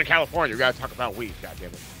in Southern California. We got to talk about weed,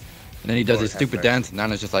 goddammit. And then he does his stupid dance, and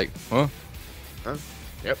Nana's just like, huh?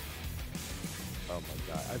 Yep. Oh,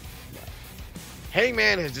 my God.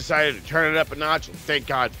 Hangman has decided to turn it up a notch, and thank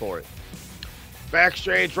God for it.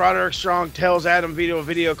 Backstage, Roderick Strong tells Adam Vito a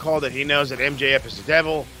video call that he knows that MJF is the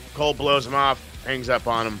devil. Cole blows him off, hangs up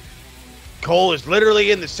on him. Cole is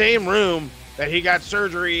literally in the same room that he got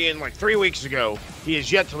surgery in like 3 weeks ago. He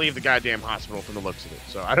is yet to leave the goddamn hospital from the looks of it.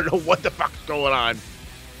 So I don't know what the fuck's going on,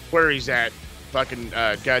 where he's at. Fucking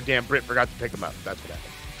goddamn Britt forgot to pick him up. That's what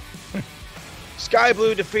happened. Sky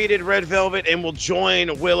Blue defeated Red Velvet and will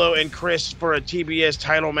join Willow and Chris for a TBS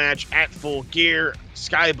title match at Full Gear.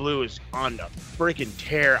 Sky Blue is on a freaking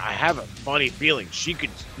tear. I have a funny feeling she could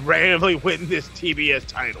randomly win this TBS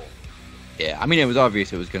title. Yeah, I mean, it was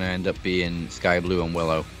obvious it was going to end up being Sky Blue and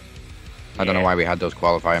Willow. I don't know why we had those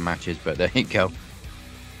qualifier matches, but there you go.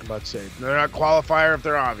 I'm about to say, they're not qualifier if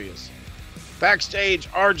they're obvious. Backstage,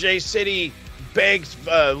 RJ City begs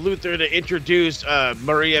Luther to introduce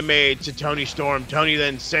Maria May to Tony Storm. Tony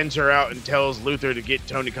then sends her out and tells Luther to get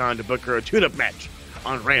Tony Khan to book her a tune-up match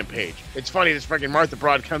on Rampage. It's funny, this freaking Martha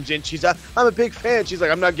Broad comes in. She's I'm a big fan. She's like,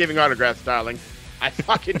 I'm not giving autographs, darling. I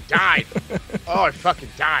fucking died. Oh, I fucking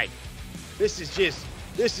died. This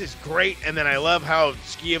is great. And then I love how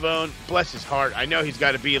Schiavone, bless his heart, I know he's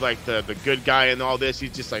got to be like the good guy in all this.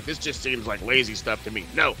 He's just like, this just seems like lazy stuff to me.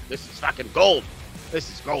 No, this is fucking gold. This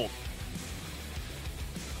is gold.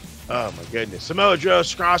 Oh my goodness. Samoa Joe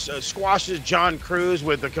squashes John Cruz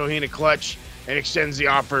with the Cohina clutch and extends the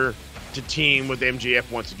offer to team with MJF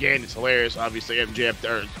once again. It's hilarious. Obviously,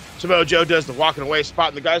 Samoa Joe does the walking away spot,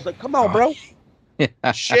 and the guy's like, come on, bro.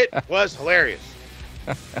 Shit was hilarious.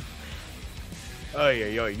 Oh,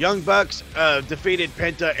 yeah. Young Bucks defeated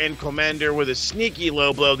Penta and Commander with a sneaky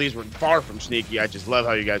low blow. These were far from sneaky. I just love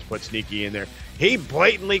how you guys put sneaky in there. he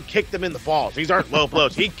blatantly kicked them in the balls. These aren't low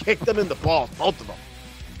blows. He kicked them in the balls, both of them.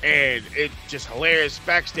 And it's just hilarious.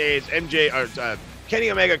 Backstage, Kenny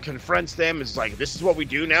Omega confronts them. It's like, this is what we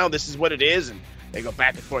do now. This is what it is. And they go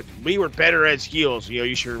back and forth. We were better as heels.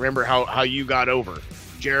 You should remember how you got over.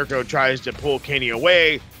 Jericho tries to pull Kenny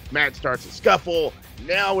away. Matt starts a scuffle.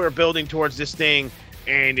 Now we're building towards this thing.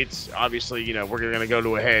 And it's obviously, we're going to go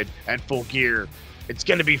to a head at Full Gear. It's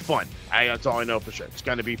going to be fun. That's all I know for sure. It's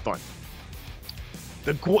going to be fun.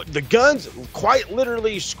 The Guns quite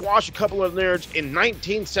literally squash a couple of nerds in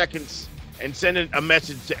 19 seconds and send a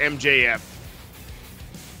message to MJF.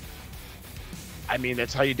 I mean,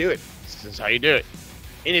 that's how you do it. This is how you do it.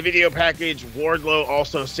 In a video package, Wardlow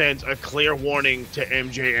also sends a clear warning to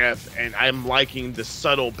MJF, and I'm liking the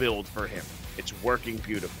subtle build for him. It's working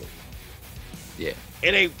beautifully. Yeah.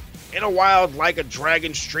 In a wild, like a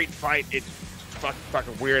dragon street fight, it's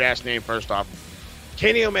fucking weird ass name first off.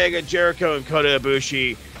 Kenny Omega, Jericho, and Kota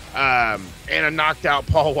Ibushi, and a knocked out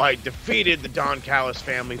Paul White defeated the Don Callis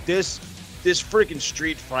family. This freaking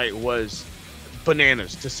street fight was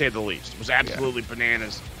bananas, to say the least. It was absolutely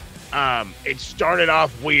bananas. It started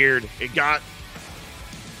off weird. It got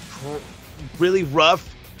really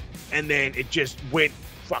rough, and then it just went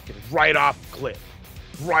fucking right off the cliff.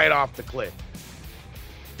 Right off the cliff.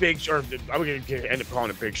 I'm going to end up calling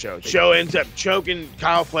it Big Show. Show ends up choking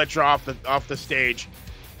Kyle Fletcher off the stage.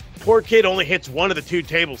 Poor kid only hits one of the two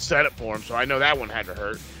tables set up for him, so I know that one had to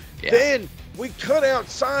hurt. Yeah. Then we cut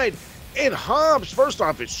outside, and Hobbs, first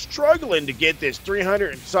off, is struggling to get this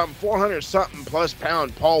 400-something plus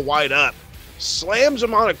pound Paul White up. Slams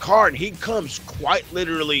him on a car, and he comes quite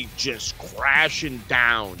literally just crashing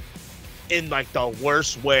down in like the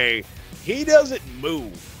worst way. He doesn't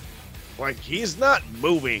move. Like, he's not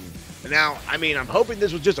moving. Now, I mean, I'm hoping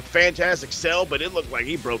this was just a fantastic sell, but it looked like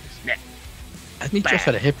he broke his neck. Hasn't he just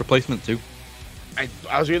had a hip replacement, too? I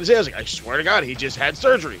was going to say, I swear to God, he just had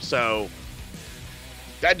surgery, so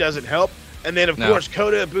that doesn't help. And then, of course,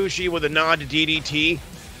 Kota Ibushi with a nod to DDT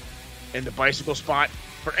and the bicycle spot.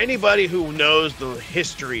 For anybody who knows the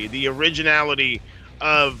history, the originality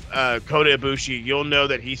of Kota Ibushi, you'll know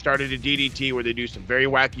that he started a DDT where they do some very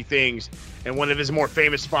wacky things, and one of his more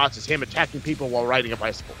famous spots is him attacking people while riding a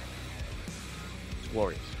bicycle. It's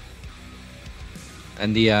glorious.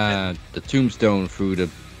 And the tombstone through the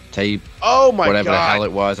tape, whatever the hell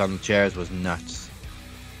it was on the chairs, was nuts.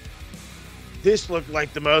 This looked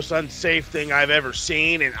like the most unsafe thing I've ever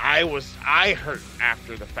seen, and I hurt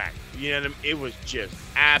after the fact. It was just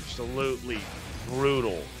absolutely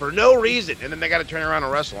brutal for no reason, and then they got to turn around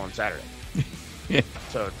and wrestle on Saturday. Yeah.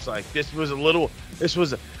 So it's like this was a little bit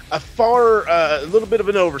of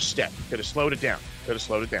an overstep. Could have slowed it down.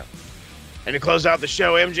 And to close out the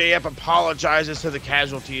show, MJF apologizes to the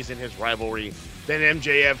casualties in his rivalry. Then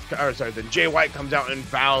Jay White comes out and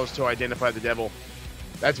vows to identify the devil.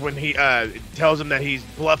 That's when he tells him that he's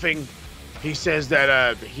bluffing. He says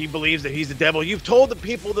that he believes that he's the devil. You've told the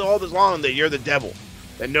people all this long that you're the devil,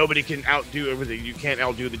 that nobody can outdo everything. You can't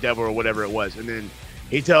outdo the devil or whatever it was. And then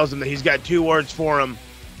he tells them that he's got two words for him: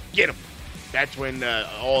 get him. That's when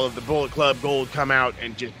all of the Bullet Club Gold come out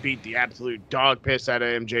and just beat the absolute dog piss out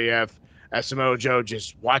of MJF. As Samoa Joe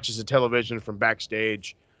just watches the television from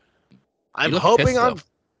backstage. I'm hoping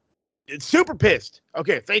it's super pissed.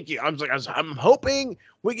 Okay, thank you. I'm hoping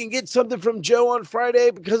we can get something from Joe on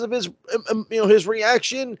Friday because of his his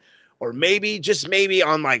reaction, or maybe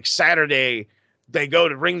on like Saturday they go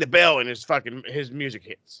to ring the bell and his music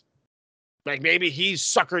hits. Like, maybe he's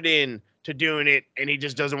suckered in to doing it and he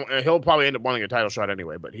just doesn't. He'll probably end up wanting a title shot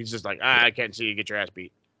anyway, but he's just like, I can't see you get your ass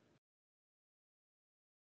beat.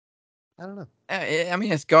 I don't know. I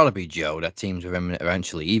mean, it's got to be Joe that teams with him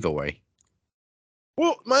eventually, either way.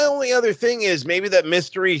 Well, my only other thing is maybe that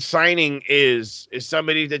mystery signing is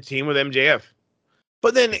somebody to team with MJF.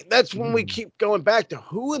 But then that's when we keep going back to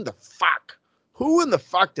who in the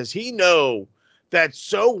fuck does he know that's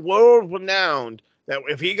so world renowned that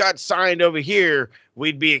if he got signed over here,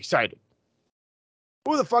 we'd be excited?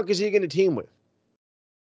 Who the fuck is he going to team with?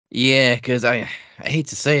 Yeah, because I hate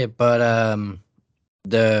to say it, but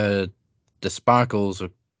the sparkles are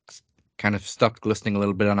kind of stopped glistening a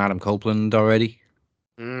little bit on Adam Copeland already.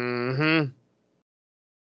 Mm-hmm.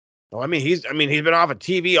 Well, he's been off of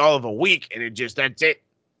TV all of a week, and that's it.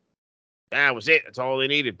 That was it. That's all they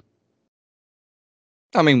needed.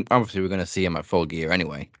 I mean, obviously we're going to see him at Full Gear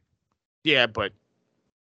anyway. Yeah, but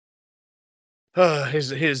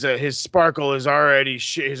his sparkle is already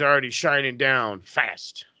shining down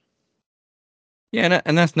fast. Yeah,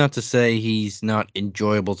 and that's not to say he's not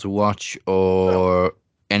enjoyable to watch or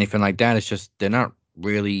anything like that. It's just they're not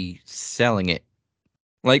really selling it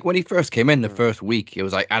Like when he first came in the first week, it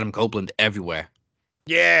was like Adam Copeland everywhere.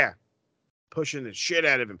 Yeah. Pushing the shit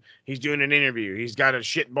out of him. He's doing an interview. He's got a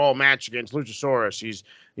shitball match against Luchasaurus. He's,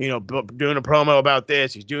 doing a promo about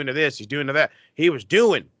this. He's doing this. He's doing that. He was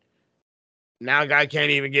doing. Now a guy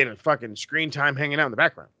can't even get a fucking screen time hanging out in the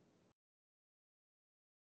background.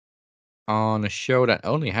 On a show that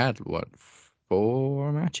only had,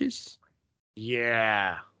 4 matches?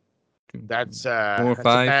 Yeah. That's 4 or that's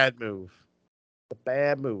 5. a bad move. A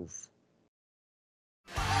bad move.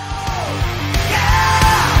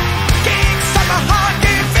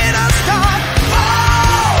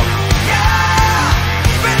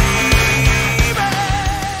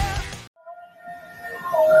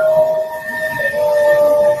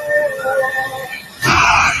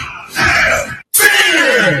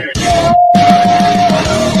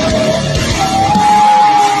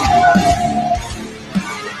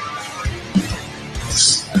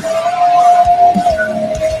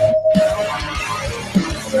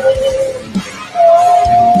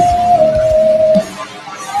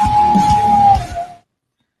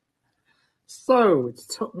 So it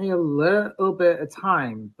took me a little bit of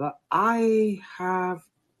time, but I have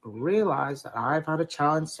realized that I've had a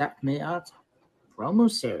challenge set for me at promo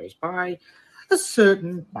series by a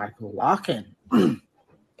certain Michael Larkin.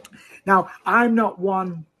 Now, I'm not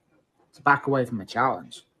one to back away from a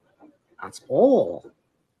challenge at all.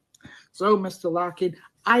 So, Mr. Larkin,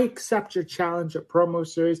 I accept your challenge at promo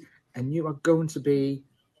series, and you are going to be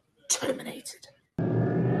terminated.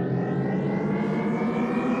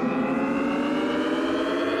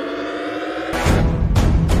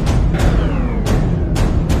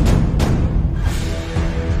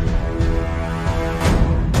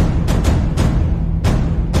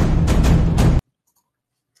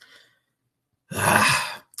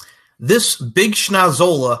 This big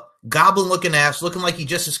schnozola, goblin-looking ass, looking like he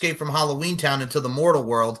just escaped from Halloween Town into the mortal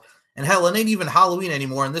world. And hell, it ain't even Halloween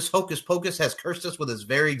anymore, and this hocus pocus has cursed us with his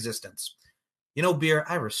very existence. You know, Beer,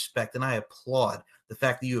 I respect and I applaud the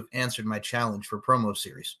fact that you have answered my challenge for promo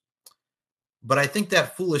series. But I think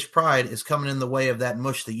that foolish pride is coming in the way of that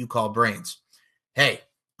mush that you call brains. Hey,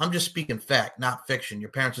 I'm just speaking fact, not fiction. Your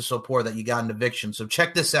parents are so poor that you got an eviction. So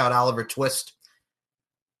check this out, Oliver Twist.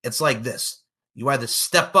 It's like this. You either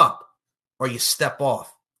step up or you step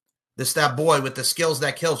off. That boy with the skills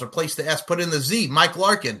that kills. Replace the S, put in the Z, Mike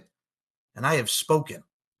Larkin. And I have spoken.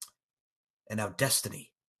 And now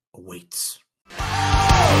destiny awaits.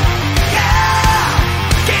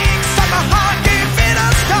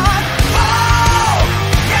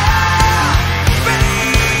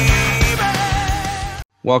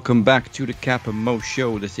 Welcome back to the Cap and Mo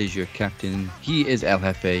Show. This is your captain. He is El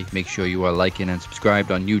Jefe. Make sure you are liking and subscribed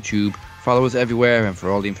on YouTube. Follow us everywhere, and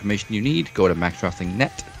for all the information you need, go to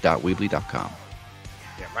maxwrestlingnet.weebly.com.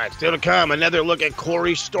 Yeah, right. Still to come, another look at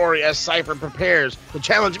Corey's story as Cypher prepares to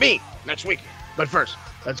challenge me next week. But first,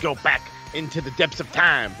 let's go back into the depths of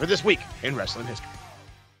time for this week in wrestling history.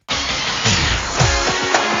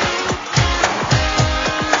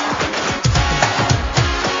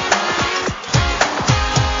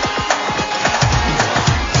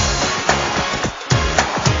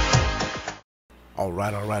 All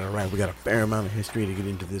right. We got a fair amount of history to get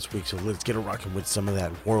into this week, so let's get it rocking with some of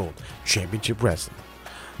that World Championship Wrestling.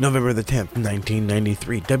 November the 10th,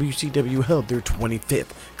 1993, WCW held their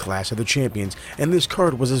 25th Clash of the Champions, and this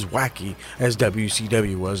card was as wacky as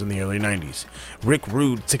WCW was in the early 90s. Rick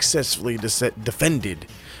Rude successfully defended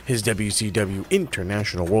his WCW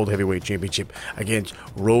International World Heavyweight Championship against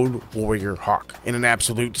Road Warrior Hawk in an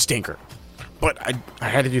absolute stinker. But I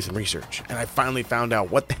had to do some research, and I finally found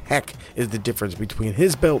out what the heck is the difference between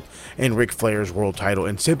his belt and Ric Flair's world title,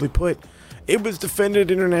 and simply put, it was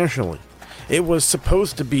defended internationally. It was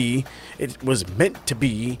meant to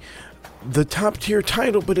be the top tier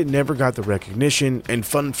title, but it never got the recognition. And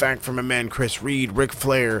fun fact from my man Chris Reed, Ric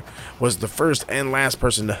Flair was the first and last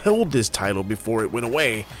person to hold this title before it went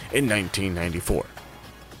away in 1994.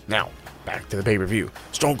 Now, back to the pay-per-view.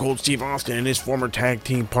 Stone Cold Steve Austin and his former tag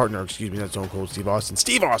team partner, Steve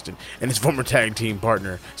Austin and his former tag team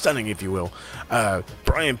partner, stunning if you will,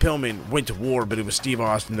 Brian Pillman went to war, but it was Steve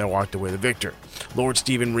Austin that walked away the victor. Lord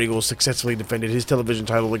Steven Regal successfully defended his television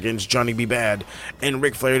title against Johnny B. Bad, and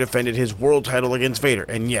Ric Flair defended his world title against Vader,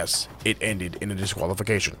 and yes, it ended in a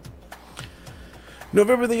disqualification.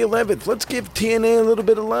 November the 11th, let's give TNA a little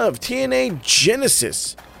bit of love. TNA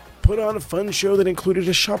Genesis put on a fun show that included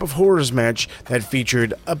a Shop of Horrors match that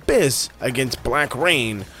featured Abyss against Black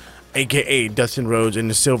Rain, aka Dustin Rhodes in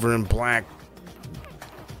the silver and black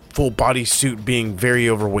full body suit being very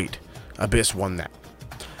overweight. Abyss won that.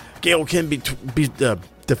 Gail Kim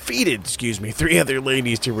defeated, 3 other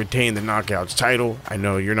ladies to retain the Knockouts title. I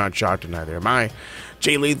know you're not shocked, and neither am I.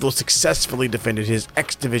 Jay Lethal successfully defended his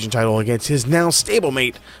X Division title against his now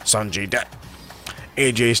stablemate, Sanjay Dutt.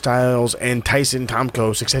 AJ Styles and Tyson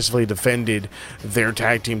Tomko successfully defended their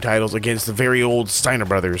tag team titles against the very old Steiner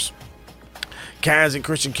brothers. Kaz and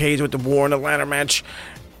Christian Cage went to war in a ladder match,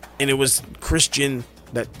 and it was Christian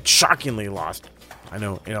that shockingly lost. I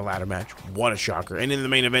know, in a ladder match. What a shocker. And in the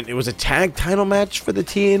main event, it was a tag title match for the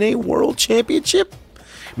TNA World Championship,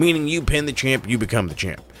 meaning you pin the champ, you become the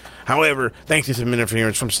champ. However, thanks to some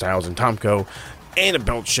interference from Styles and Tomko and a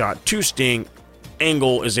belt shot to Sting,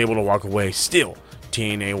 Angle is able to walk away still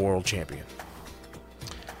TNA World Champion.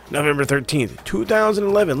 November 13th,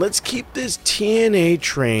 2011. Let's keep this TNA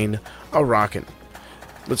train a-rockin'.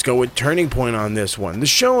 Let's go with Turning Point on this one. The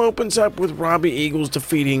show opens up with Robbie Eagles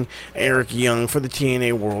defeating Eric Young for the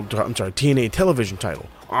TNA television title.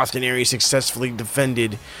 Austin Aries successfully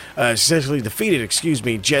defeated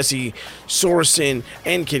Jesse Sorensen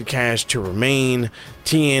and Kid Cash to remain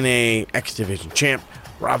TNA X Division champ.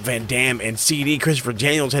 Rob Van Dam and CD Christopher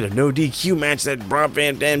Daniels had a no DQ match that Rob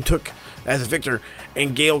Van Dam took as a victor,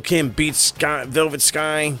 and Gail Kim beats Velvet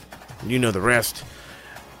Sky. You know the rest.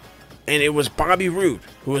 And it was Bobby Roode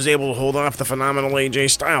who was able to hold off the phenomenal AJ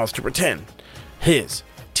Styles to retain his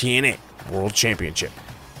TNA World Championship.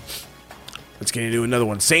 Let's get into another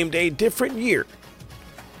one. Same day, different year.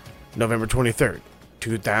 November 13th,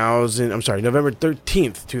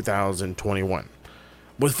 2021.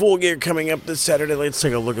 With Full Gear coming up this Saturday, let's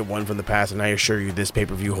take a look at one from the past, and I assure you this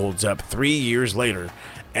pay-per-view holds up 3 years later,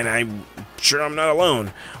 and I'm sure I'm not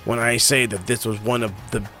alone when I say that this was one of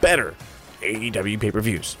the better AEW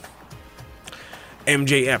pay-per-views.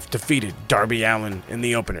 MJF defeated Darby Allin in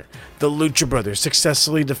the opener. The Lucha Brothers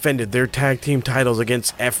successfully defended their tag team titles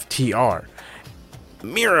against FTR.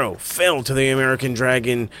 Miro fell to the American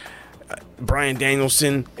Dragon Bryan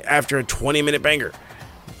Danielson after a 20-minute banger.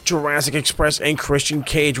 Jurassic Express and Christian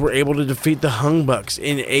Cage were able to defeat the Young Bucks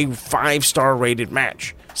in a 5-star rated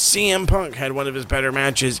match. CM Punk had one of his better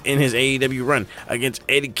matches in his AEW run against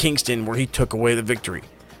Eddie Kingston, where he took away the victory.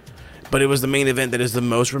 But it was the main event that is the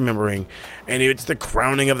most remembering, and it's the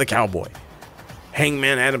crowning of the Cowboy.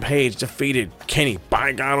 Hangman Adam Page defeated Kenny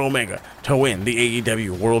by God Omega to win the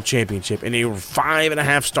AEW World Championship in a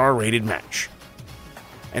 5.5-star rated match.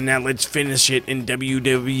 And now let's finish it in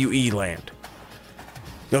WWE land.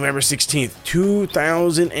 November 16th,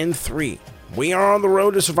 2003. We are on the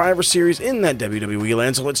road to Survivor Series in that WWE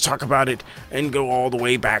land, so let's talk about it and go all the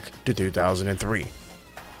way back to 2003.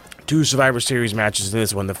 2 Survivor Series matches in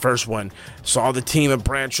this one. The first one saw the team of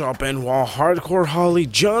Bradshaw, Benoit, Hardcore Holly,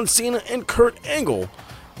 John Cena, and Kurt Angle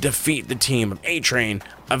defeat the team of A-Train,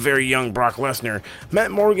 a very young Brock Lesnar,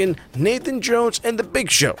 Matt Morgan, Nathan Jones, and The Big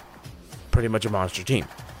Show. Pretty much a monster team.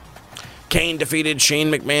 Kane defeated Shane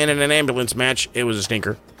McMahon in an ambulance match. It was a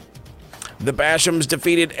stinker. The Bashams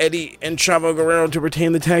defeated Eddie and Chavo Guerrero to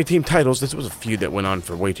retain the tag team titles. This was a feud that went on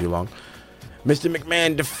for way too long. Mr.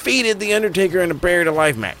 McMahon defeated The Undertaker in a Buried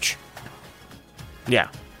Alive match. Yeah,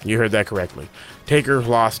 you heard that correctly. Taker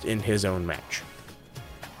lost in his own match.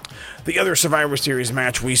 The other Survivor Series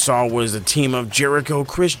match we saw was the team of Jericho,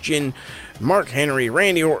 Christian, Mark Henry,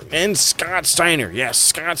 Randy Orton, and Scott Steiner. Yes,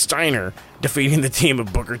 Scott Steiner defeating the team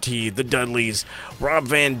of Booker T, the Dudleys, Rob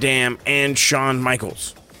Van Dam, and Shawn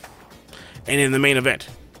Michaels. And in the main event,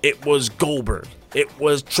 it was Goldberg. It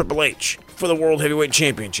was Triple H for the World Heavyweight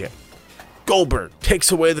Championship. Goldberg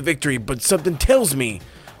takes away the victory, but something tells me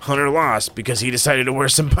Hunter lost because he decided to wear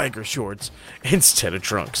some biker shorts instead of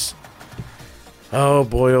trunks. Oh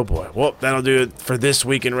boy, oh boy. Well, that'll do it for this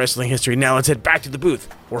week in wrestling history. Now let's head back to the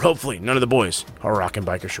booth, where hopefully none of the boys are rocking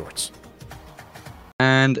biker shorts.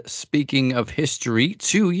 And speaking of history,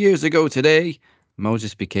 2 years ago today,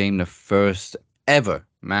 Moses became the first ever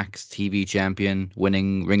Max TV champion,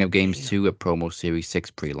 winning Ring of Games 2 at Promo Series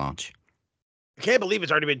 6 pre-launch. I can't believe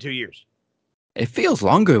it's already been 2 years. It feels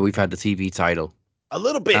longer we've had the TV title. A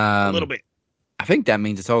little bit. A little bit. I think that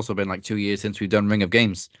means it's also been like 2 years since we've done Ring of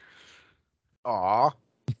Games. Aw.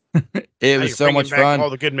 It was so much fun.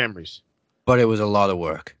 All the good memories. But it was a lot of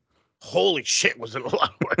work. Holy shit, was it a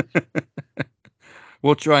lot of work.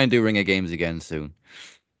 We'll try and do Ring of Games again soon.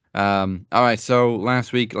 All right, so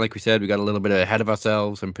last week, like we said, we got a little bit ahead of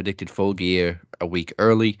ourselves and predicted Full Gear a week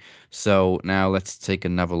early. So now let's take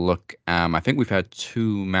another look. I think we've had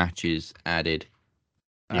 2 matches added.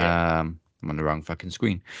 Yeah. I'm on the wrong fucking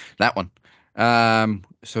screen. That one.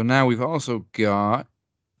 So now we've also got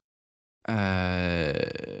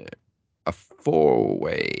a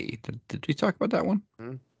 4-way. Did we talk about that one?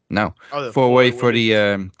 Hmm? No. Oh, 4-way for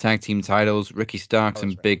the tag team titles. Ricky Starks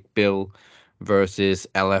and Big Bill versus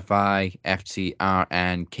LFI, FTR,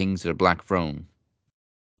 and Kings of the Black Throne.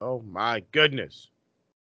 Oh my goodness.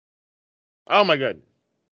 Oh my goodness.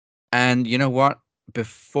 And you know what?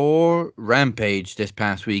 Before Rampage this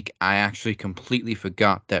past week, I actually completely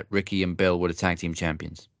forgot that Ricky and Bill were the tag team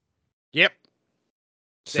champions. Yep.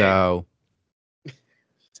 Same. So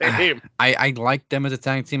Same. I like them as a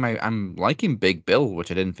tag team. I'm liking Big Bill,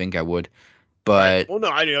 which I didn't think I would. Right. But Well, no,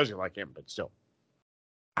 I knew I was gonna like him, but still.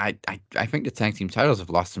 I think the tag team titles have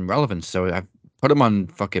lost some relevance, so I've put them on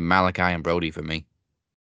fucking Malachi and Brody for me.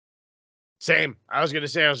 Same. I was gonna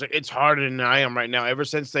say, I was like, it's harder than I am right now. Ever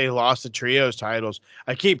since they lost the trios titles,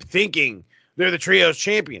 I keep thinking they're the trios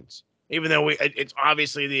champions, even though it's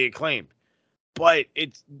obviously the Acclaimed. But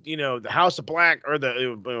it's the House of Black or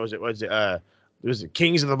the it was the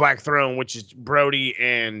Kings of the Black Throne, which is Brody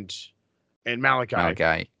and Malachi.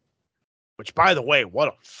 Malachi. Which, by the way, what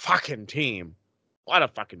a fucking team! What a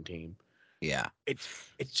fucking team! Yeah.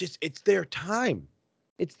 It's their time.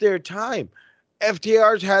 It's their time.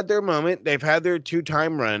 FTR's had their moment. They've had their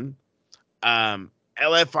 2-time run.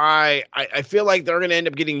 LFI, I feel like they're going to end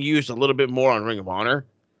up getting used a little bit more on Ring of Honor.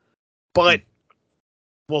 But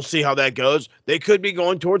we'll see how that goes. They could be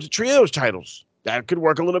going towards the trios titles. That could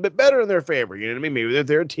work a little bit better in their favor. You know what I mean? Maybe they're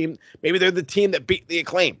their team. Maybe they're the team that beat the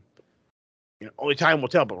Acclaim. Only time will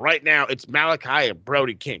tell. But right now, it's Malachi and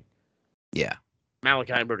Brody King. Yeah.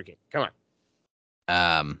 Malachi and Brody King. Come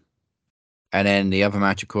on. And then the other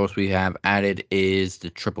match, of course, we have added is the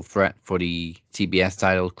triple threat for the TBS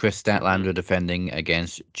title. Chris Statlander defending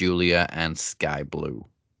against Julia and Sky Blue.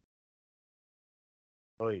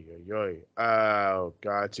 Oy, oy, oy. Oh,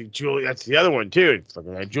 God. See, Julia, that's the other one, too. It's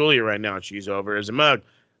looking at Julia right now. She's over as a mode.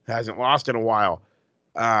 Hasn't lost in a while.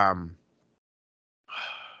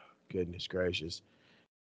 Goodness gracious.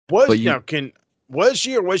 Was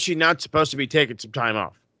she or was she not supposed to be taking some time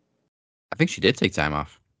off? I think she did take time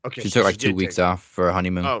off. Okay. She so took like 2 weeks off for a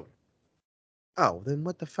honeymoon. Oh, then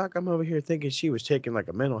what the fuck? I'm over here thinking she was taking like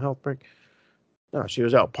a mental health break. No, she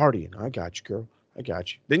was out partying. I got you, girl. I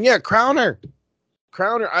got you. Then yeah, crown her.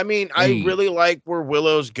 I mean, Hey. I really like where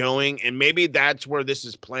Willow's going, and maybe that's where this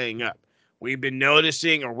is playing up. We've been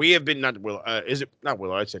noticing, or we have been not Willow. Is it not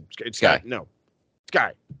Willow? I said it's Sky. No,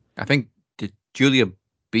 Sky. I think did Julia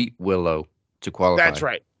beat Willow to qualify? That's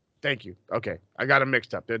right. Thank you. Okay, I got them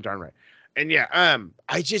mixed up. They're darn right. And yeah,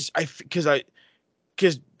 because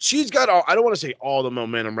she's got all. I don't want to say all the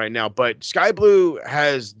momentum right now, but Sky Blue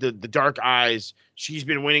has the dark eyes. She's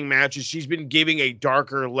been winning matches. She's been giving a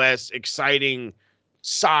darker, less exciting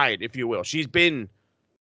side, if you will. She's been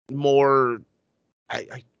more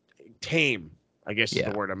tame, I guess is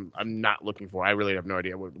the word I'm not looking for. I really have no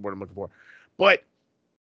idea what I'm looking for. But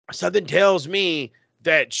something tells me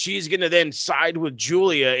that she's gonna then side with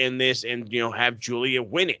Julia in this and have Julia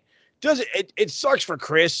win it. It sucks for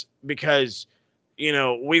Chris because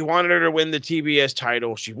we wanted her to win the TBS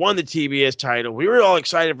title. She won the TBS title. We were all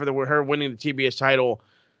excited for her winning the TBS title.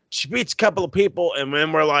 She beats a couple of people, and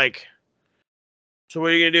then we're like, so what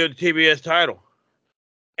are you going to do with the TBS title?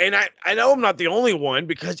 And I know I'm not the only one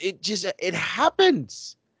because it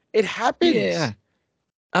happens. It happens. Yeah.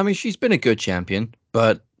 I mean, she's been a good champion,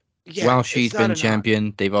 but while she's been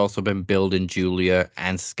champion, they've also been building Julia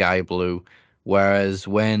and Sky Blue. Whereas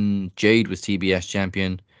when Jade was TBS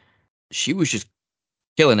champion, she was just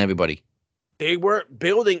killing everybody. They weren't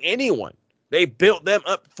building anyone. They built them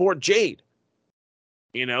up for Jade.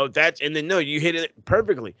 And then you hit it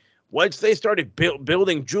perfectly. Once they started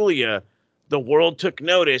building Julia, the world took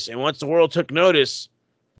notice. And once the world took notice,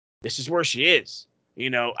 this is where she is.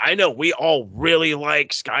 I know we all really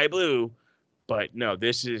like Sky Blue, but no,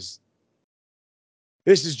 this is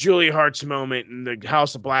Julia Hart's moment, and the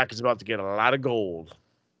House of Black is about to get a lot of gold.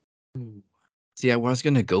 See, I was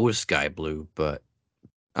going to go with Sky Blue, but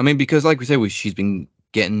I mean, because like we said, she's been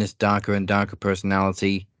getting this darker and darker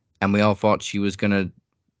personality, and we all thought she was going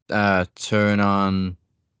to turn on,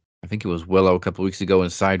 I think it was Willow a couple of weeks ago,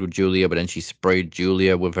 and side with Julia, but then she sprayed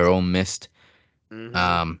Julia with her own mist.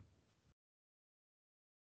 Mm-hmm.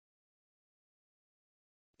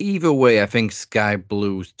 Either way, I think Sky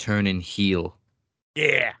Blue's turning heel.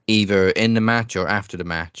 Yeah. Either in the match or after the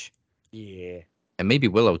match. Yeah. And maybe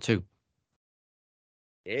Willow too.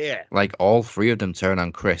 Yeah. Like all three of them turn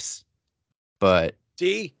on Chris. But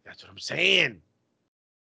see, that's what I'm saying.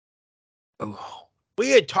 Oh. We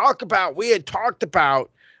had talked about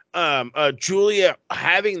Julia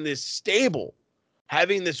having this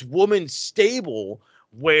woman stable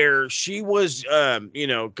where she was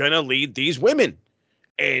gonna lead these women.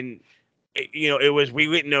 And it was, we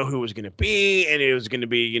didn't know who it was going to be, and it was going to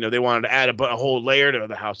be, they wanted to add a whole layer to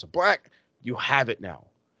the House of Black. You have it now.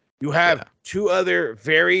 You have Yeah. two other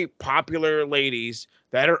very popular ladies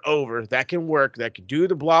that are over, that can work, that can do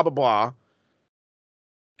the blah, blah, blah.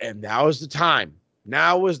 And now is the time.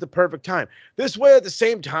 Now was the perfect time. This way, at the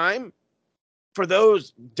same time, for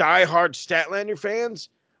those diehard Statlander fans,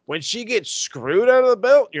 when she gets screwed out of the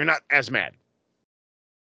belt, you're not as mad.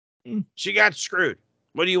 She got screwed.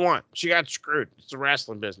 What do you want? She got screwed. It's a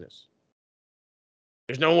wrestling business.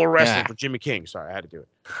 There's no more wrestling Yeah. for Jimmy King. Sorry, I had to do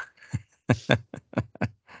it.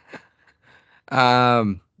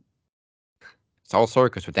 It's all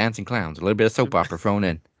circus with dancing clowns, a little bit of soap opera thrown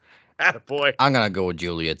in. Attaboy. I'm gonna go with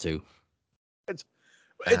Julia too.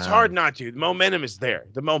 It's hard not to. The momentum is there.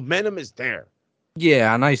 The momentum is there.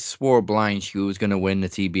 Yeah, and I swore blind she was gonna win the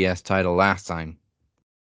TBS title last time.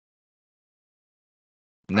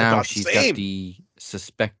 Now thought the she's same. got the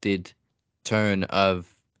suspected turn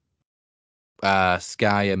of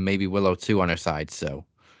Sky and maybe Willow too on her side, so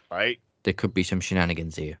Right? there could be some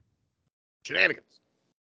shenanigans here. Shenanigans.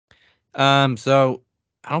 So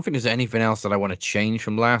I don't think there's anything else that I want to change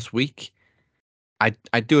from last week.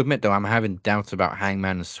 I do admit though I'm having doubts about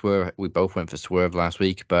Hangman and Swerve. We both went for Swerve last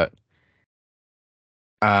week, but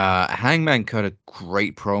Hangman cut a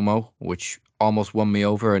great promo, which almost won me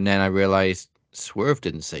over, and then I realized Swerve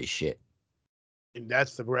didn't say shit. And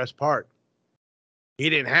that's the best part. He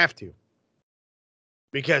didn't have to.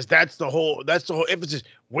 Because that's the whole emphasis.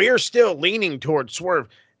 We're still leaning towards Swerve.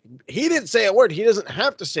 He didn't say a word. He doesn't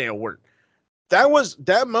have to say a word.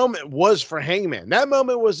 That moment was for Hangman. That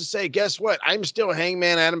moment was to say, guess what? I'm still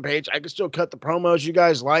Hangman Adam Page. I can still cut the promos you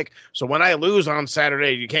guys like. So when I lose on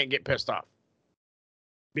Saturday, you can't get pissed off.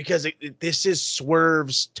 Because this is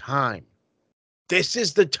Swerve's time. This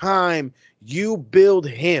is the time you build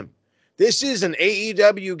him. This is an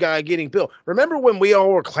AEW guy getting built. Remember when we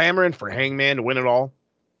all were clamoring for Hangman to win it all?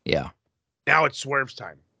 Yeah. Now it's Swerve's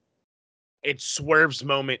time. It's Swerve's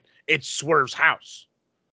moment. It's Swerve's house.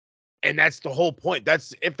 And that's the whole point. That's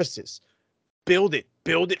the emphasis. Build it.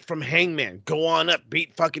 Build it from Hangman. Go on up.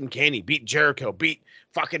 Beat fucking Kenny. Beat Jericho. Beat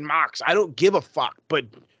fucking Mox. I don't give a fuck. But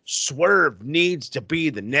Swerve needs to be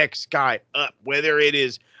the next guy up, whether it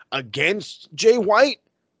is against Jay White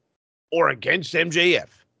or against MJF.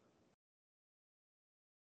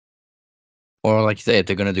 Or like you said,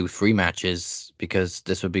 they're going to do 3 matches because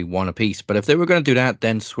this would be one apiece. But if they were going to do that,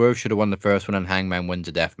 then Swerve should have won the first one and Hangman wins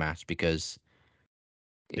a death match because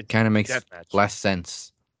it kind of makes less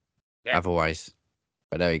sense otherwise.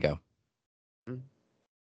 But there you go.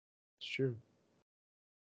 It's true.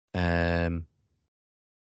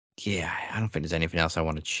 Yeah, I don't think there's anything else I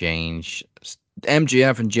want to change.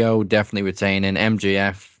 MJF and Joe definitely retaining.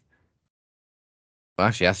 MJF. Well,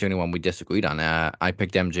 actually, that's the only one we disagreed on. I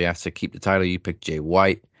picked MJF to keep the title. You picked Jay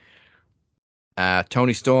White.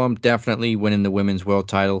 Toni Storm definitely winning the women's world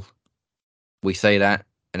title. We say that,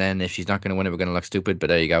 and then if she's not going to win it, we're going to look stupid. But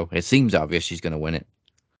there you go. It seems obvious she's going to win it.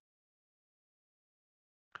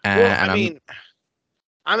 Well,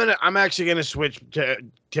 I'm actually gonna switch to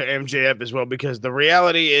MJF as well because the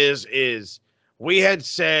reality is we had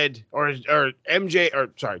said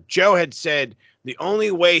Joe had said the only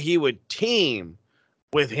way he would team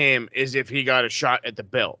with him is if he got a shot at the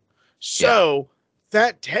belt. So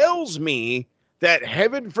that tells me that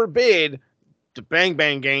heaven forbid the Bang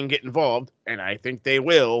Bang Gang get involved, and I think they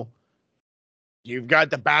will. You've got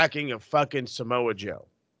the backing of fucking Samoa Joe.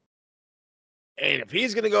 And if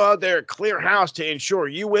he's going to go out there and clear house to ensure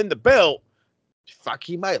you win the belt, fuck,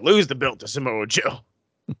 he might lose the belt to Samoa Joe.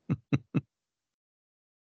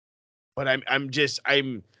 But I'm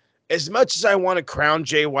as much as I want to crown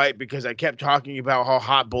Jay White because I kept talking about how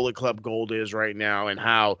hot Bullet Club Gold is right now and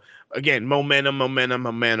how, again,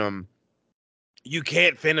 momentum. You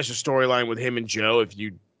can't finish a storyline with him and Joe if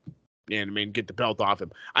you get the belt off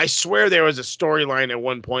him. I swear there was a storyline at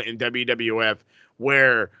one point in WWF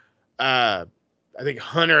where I think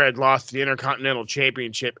Hunter had lost the Intercontinental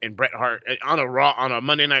Championship and Bret Hart on a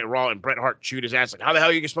Monday Night Raw, and Bret Hart chewed his ass. Like, how the hell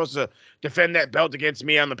are you supposed to defend that belt against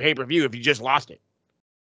me on the pay-per-view if you just lost it?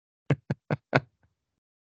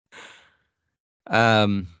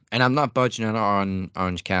 And I'm not budging on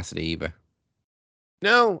Orange Cassidy either.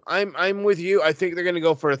 No, I'm with you. I think they're going to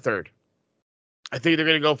go for a third. And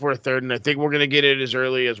I think we're going to get it as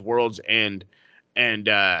early as World's End. And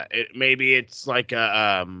maybe it's like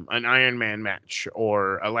an Iron Man match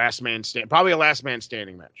or a last man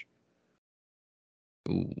standing match.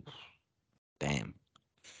 Ooh, damn.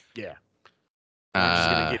 Yeah, I'm just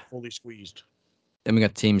gonna get fully squeezed. Then we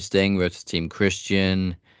got Team Sting versus Team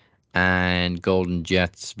Christian, and Golden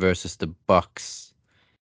Jets versus the Bucks.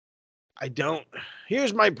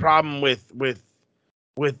 Here's my problem with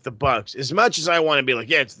with the Bucks. As much as I want to be like,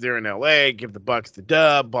 yeah, they're in LA, give the Bucks the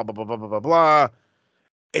dub, blah blah blah blah blah blah blah.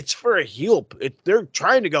 It's for a heel. They're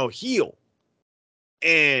trying to go heel,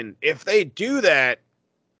 and if they do that,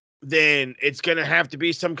 then it's gonna have to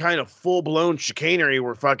be some kind of full blown chicanery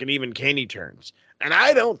where fucking even Kenny turns, and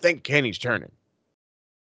I don't think Kenny's turning.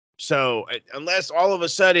 So unless all of a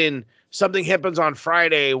sudden something happens on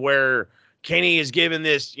Friday where Kenny is given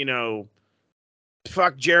this,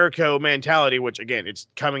 fuck Jericho mentality, which again, it's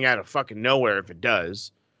coming out of fucking nowhere if it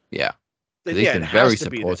does. Yeah. Then, He's yeah, been it has very to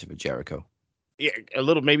be supportive of Jericho. Yeah,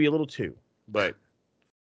 maybe a little too, but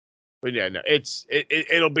yeah, no,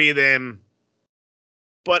 it'll be them.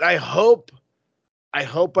 But I hope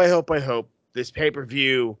this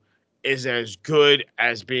pay-per-view is as good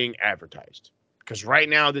as being advertised. Because right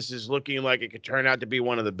now, this is looking like it could turn out to be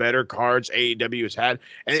one of the better cards AEW has had.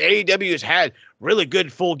 And AEW has had really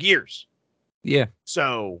good full gears. Yeah.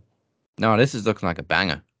 So. No, this is looking like a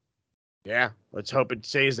banger. Yeah, let's hope it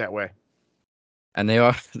stays that way. And they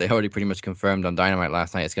already pretty much confirmed on Dynamite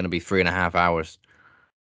last night it's going to be 3.5 hours.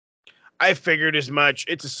 I figured as much.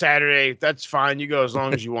 It's a Saturday. That's fine. You go as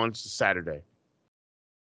long as you want. It's a Saturday.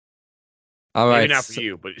 All right. Maybe not for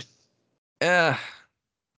you, but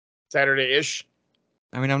Saturday-ish.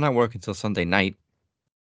 I mean, I'm not working till Sunday night.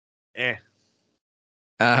 Eh.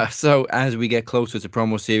 So as we get closer to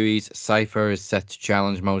promo series, Cypher is set to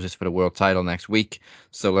challenge Moses for the world title next week.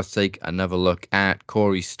 So let's take another look at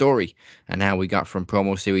Corey's story and how we got from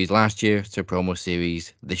promo series last year to promo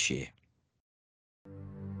series this year.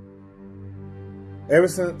 Ever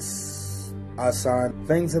since I signed,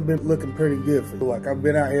 things have been looking pretty good for me. Like, I've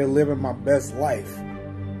been out here living my best life.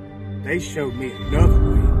 They showed me another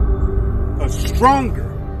way, a stronger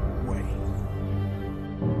way.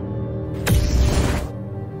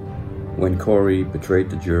 When Corey betrayed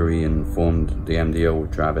the jury and formed the MDO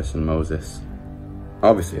with Travis and Moses,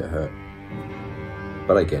 obviously it hurt.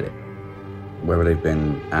 But I get it. Whether they've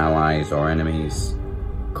been allies or enemies,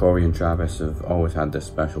 Corey and Travis have always had this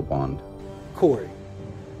special bond. Corey,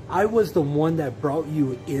 I was the one that brought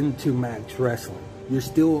you into Max Wrestling. You're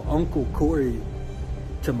still Uncle Corey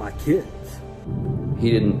to my kids.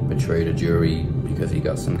 He didn't betray the jury because he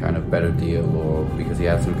got some kind of better deal or because he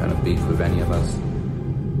had some kind of beef with any of us.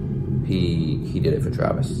 He did it for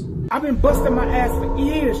Travis. I've been busting my ass for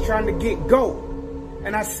years trying to get gold,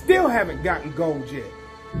 and I still haven't gotten gold yet.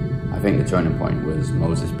 I think the turning point was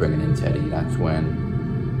Moses bringing in Teddy. That's when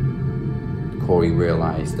Corey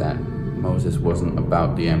realized that Moses wasn't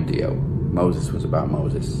about the MDO. Moses was about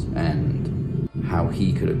Moses and how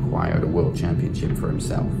he could acquire the world championship for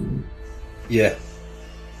himself. Yeah.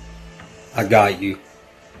 I got you.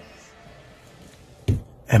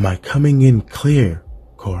 Am I coming in clear,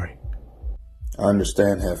 Corey? I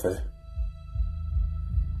understand, Hefe.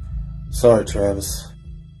 Sorry, Travis.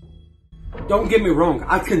 Don't get me wrong,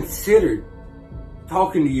 I considered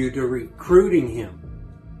talking to you to recruiting him.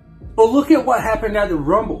 But look at what happened at the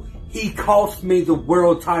Rumble. He cost me the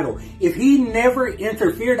world title. If he never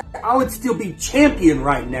interfered, I would still be champion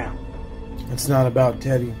right now. It's not about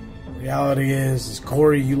Teddy. Reality is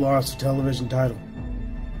Corey, you lost the television title.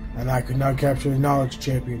 And I could not capture the Knowledge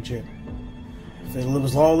Championship. If it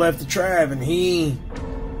was all left to Trav, and he,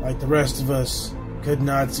 like the rest of us, could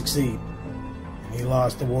not succeed. And he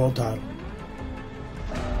lost the world title.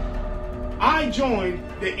 I joined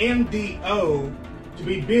the MDO to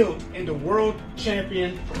be built into world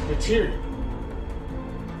champion material.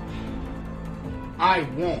 I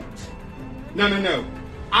won't. No.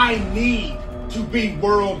 I need to be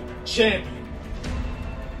world champion.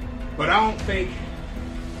 But I don't think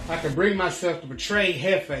I can bring myself to betray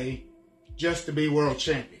Hefe just to be world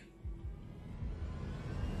champion.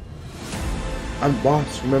 I'm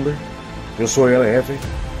boss, remember? Yo soy el jefe,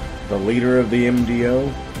 the leader of the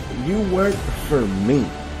MDO. You work for me.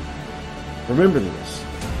 Remember this.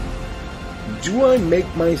 Do I make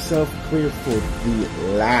myself clear for the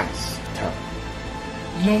last time?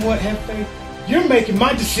 You know what, Hefe? You're making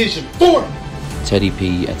my decision for me. Teddy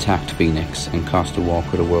P attacked Phoenix and cost the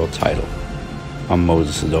Walker the world title on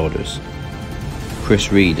Moses' orders.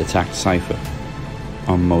 Chris Reed attacked Cypher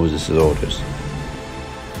on Moses' orders.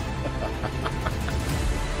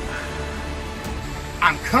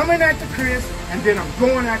 I'm coming after Chris, and then I'm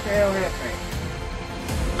going after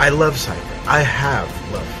LFA. I love Cypher. I have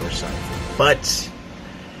love for Cypher. But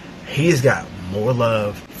he's got more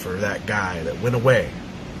love for that guy that went away.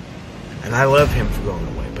 And I love him for going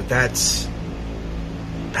away. But that's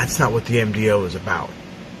not what the MDO is about.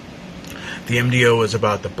 The MDO is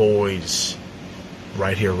about the boys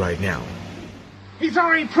right here, right now. He's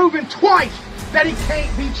already proven twice that he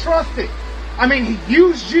can't be trusted. I mean, he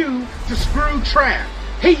used you to screw Trav.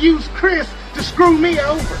 He used Chris to screw me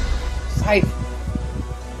over. Cypher,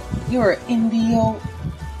 you're an NWO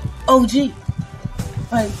OG.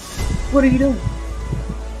 Like, what are you doing?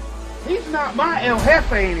 He's not my El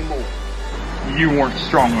Jefe anymore. You weren't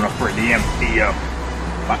strong enough for the MPO,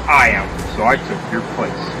 but I am, so I took your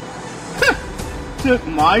place. Took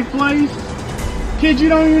my place? Kid, you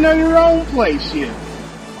don't even know your own place yet.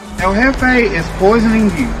 El Jefe is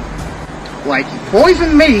poisoning you. Like he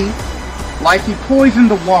poisoned me, like he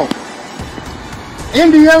poisoned the wall.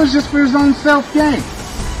 NDO's just for his own self-gain.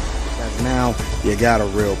 Because now you got a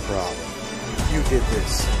real problem. You did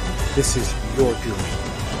this. This is your doing.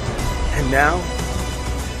 And now,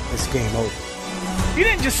 it's game over. You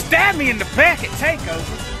didn't just stab me in the back at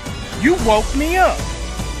TakeOver. You woke me up.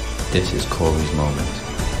 This is Corey's moment.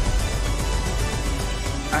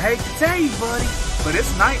 I hate to tell you, buddy, but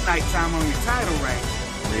it's night-night time on your title reign.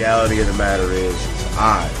 The reality of the matter is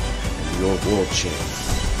I am your world champion.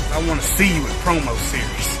 I want to see you in promo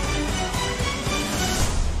series.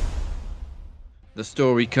 The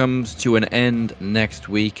story comes to an end next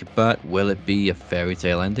week, but will it be a fairy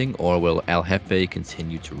tale ending, or will El Jefe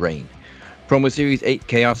continue to reign? Promo Series 8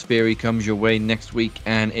 Chaos Theory comes your way next week,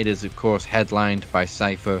 and it is, of course, headlined by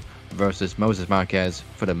Cypher versus Moses Marquez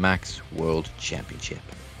for the Max World Championship.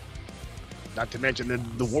 Not to mention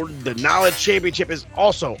the Knowledge Championship is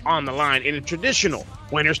also on the line in a traditional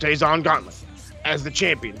winner stays on gauntlet. As the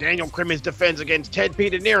champion, Daniel Crimmins defends against Ted P.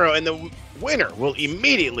 De Niro, and the winner will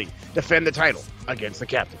immediately defend the title against the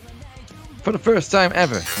captain. For the first time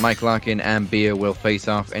ever, Mike Larkin and Beer will face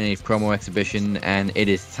off in a promo exhibition, and it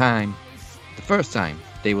is time, the first time,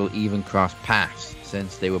 they will even cross paths,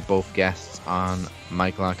 since they were both guests on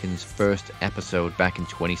Mike Larkin's first episode back in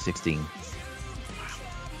 2016.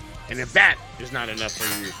 And if that is not enough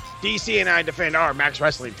for you, DC and I defend our Max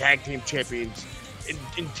Wrestling Tag Team Champions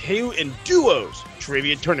in duos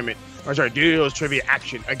trivia tournament, duos trivia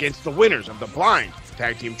action against the winners of the Blind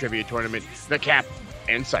Tag Team Trivia Tournament, the Cap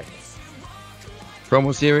and Cypher.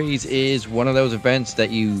 Promo Series is one of those events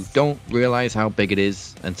that you don't realize how big it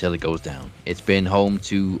is until it goes down. It's been home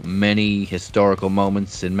to many historical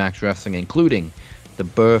moments in Max Wrestling, including the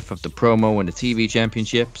birth of the promo and the TV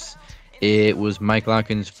championships. It was Mike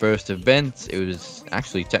Larkin's first event. It was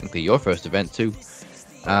actually technically your first event too.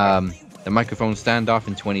 The microphone standoff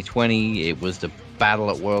in 2020. It was the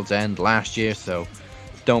battle at World's End last year, so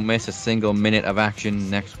don't miss a single minute of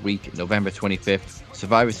action next week, November 25th.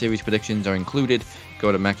 Survivor Series predictions are included.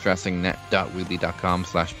 Go to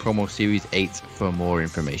maxwrestlingnet.weebly.com/promo series 8 for more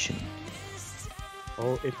information.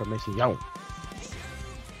 All information, yo.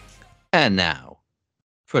 And now,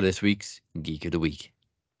 for this week's Geek of the Week.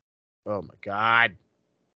 Oh my God.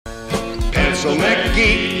 Pencil neck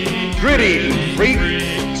geek, grit-eating freak,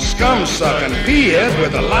 scum-sucking peahead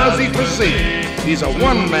with a lousy physique. He's a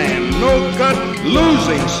one-man, no-cut,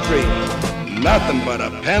 losing streak. Nothing but a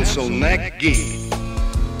pencil neck geek.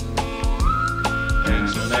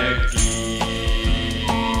 Pencil neck geek.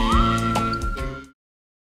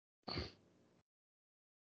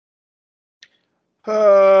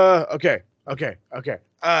 Okay.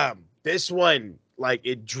 This one, like,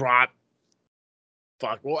 it dropped.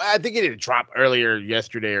 Well, I think it had dropped earlier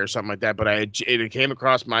yesterday or something like that, but it came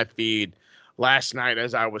across my feed last night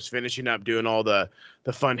as I was finishing up doing all the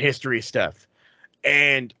fun history stuff.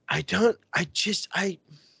 And Jim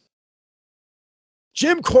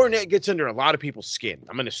Cornette gets under a lot of people's skin.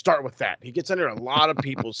 I'm going to start with that. He gets under a lot of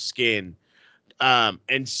people's skin,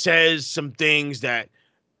 and says some things that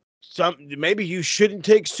maybe you shouldn't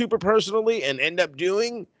take super personally and end up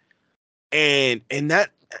doing. And that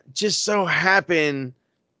just so happened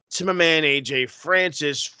to my man AJ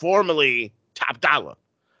Francis, formerly Top Dollar.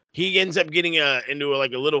 He ends up getting into a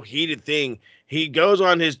little heated thing. He goes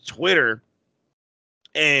on his Twitter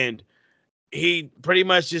and he pretty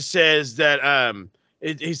much just says that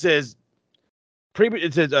he says a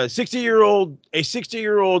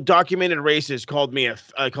 60-year-old documented racist called me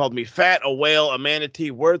fat, a whale, a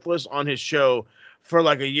manatee, worthless on his show for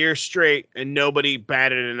like a year straight, and nobody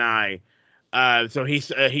batted an eye. So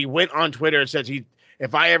he went on Twitter and says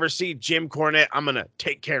if I ever see Jim Cornette, I'm gonna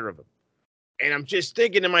take care of him. And I'm just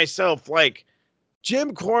thinking to myself, like,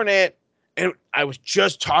 Jim Cornette, and I was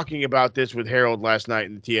just talking about this with Harold last night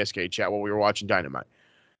in the TSK chat while we were watching Dynamite.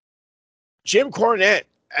 Jim Cornette,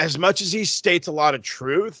 as much as he states a lot of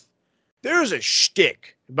truth, there's a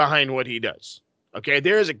shtick behind what he does. Okay,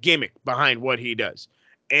 there is a gimmick behind what he does,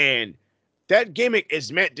 and that gimmick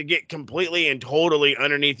is meant to get completely and totally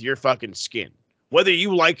underneath your fucking skin, whether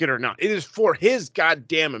you like it or not. It is for his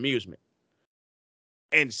goddamn amusement.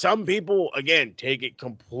 And some people, again, take it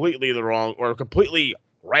completely the wrong, or completely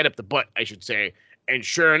right up the butt, I should say, And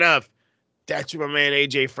sure enough, that's what my man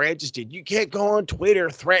AJ Francis did. You can't go on Twitter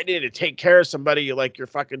threatening to take care of somebody like you're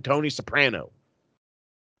fucking Tony Soprano.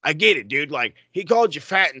 I get it, dude. Like, he called you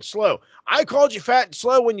fat and slow. I called you fat and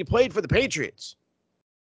slow when you played for the Patriots.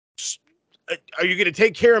 Are you going to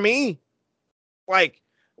take care of me? Like,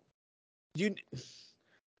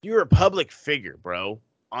 you're a public figure, bro,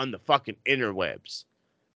 on the fucking interwebs.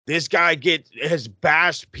 This guy has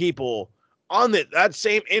bashed people on that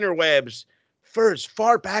same interwebs for as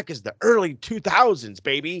far back as the early 2000s,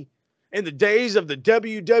 baby. In the days of the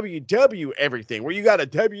www everything, where you got a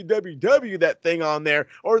www that thing on there,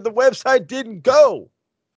 or the website didn't go.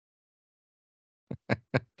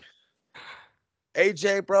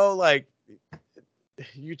 AJ, bro, like,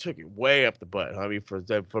 you took it way up the butt. I mean, for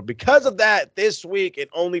because of that, this week and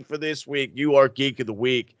only for this week, you are Geek of the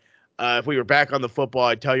Week. If we were back on the football,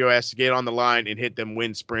 I'd tell your ass to get on the line and hit them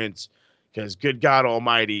wind sprints, because good God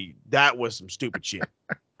Almighty, that was some stupid shit.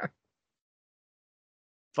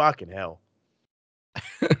 Fucking hell.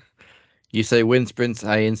 You say wind sprints,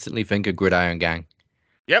 I instantly think of Gridiron Gang.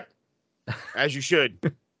 Yep. As you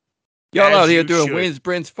should. Y'all out here doing wind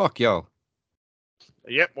sprints? Fuck y'all.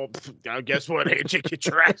 Yep. Well, guess what? AJ, get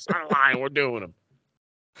your ass on the line. We're doing them.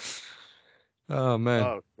 Oh, man.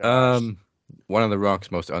 Oh, gosh. One of The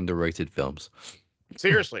Rock's most underrated films.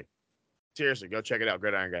 Seriously, go check it out.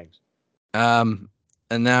 Gridiron Gangs. And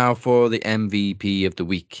now for the MVP of the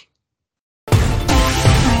week.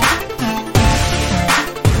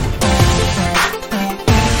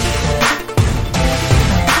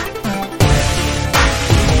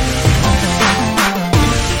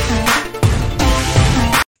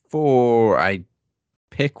 Before I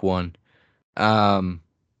pick one, I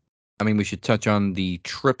mean, we should touch on the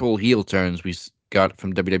triple heel turns we got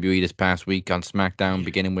from WWE this past week on SmackDown,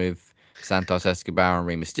 beginning with Santos Escobar and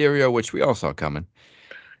Rey Mysterio, which we all saw coming.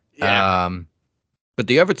 Yeah. But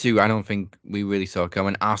the other two, I don't think we really saw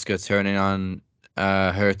coming. Asuka turning on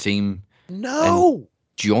her team. No.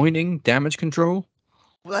 Joining Damage Control.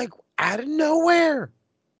 Like, out of nowhere.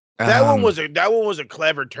 That one was a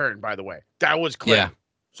clever turn, by the way. That was clever. Yeah.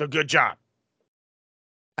 So good job.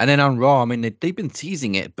 And then on Raw, I mean, they've been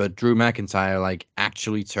teasing it, but Drew McIntyre, like,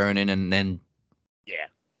 actually turning and then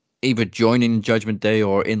either joining Judgment Day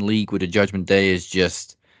or in league with the Judgment Day is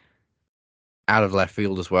just out of left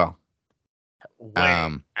field as well. Way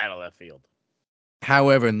out of left field.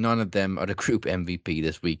 However, none of them are the group MVP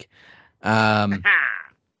this week.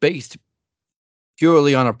 Based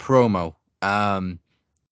purely on a promo,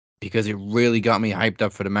 because it really got me hyped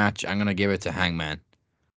up for the match, I'm going to give it to Hangman.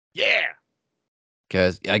 Yeah.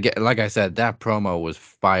 Because, like I said, that promo was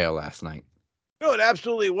fire last night. No, it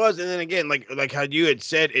absolutely was. And then again, like how you had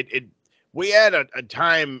said, we had a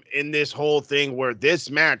time in this whole thing where this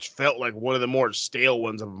match felt like one of the more stale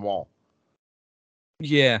ones of them all.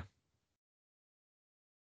 Yeah.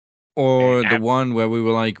 Or the one where we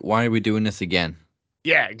were like, why are we doing this again?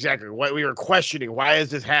 Yeah, exactly. What we were questioning, why is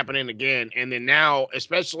this happening again? And then now,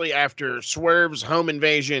 especially after Swerve's home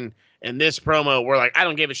invasion and this promo, we're like, I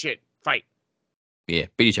don't give a shit. Fight. Yeah,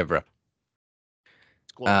 beat each other up.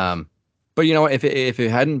 But you know what? If it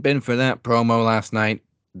hadn't been for that promo last night,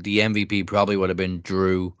 the MVP probably would have been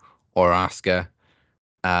Drew or Asuka.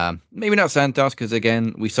 Maybe not Santos, because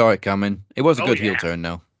again, we saw it coming. It was a good heel turn,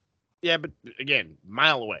 though. Yeah, but again,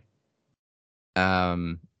 mile away.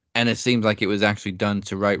 And it seems like it was actually done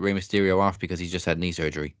to write Rey Mysterio off because he's just had knee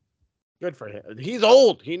surgery. Good for him. He's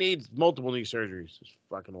old. He needs multiple knee surgeries. He's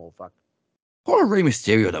fucking old fuck. Poor Rey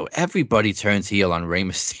Mysterio, though. Everybody turns heel on Rey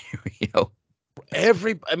Mysterio.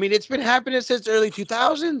 I mean, it's been happening since the early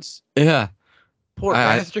 2000s. Yeah. Poor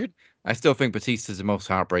bastard. I still think Batista's the most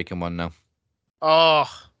heartbreaking one, though. Oh.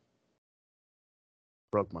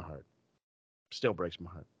 Broke my heart. Still breaks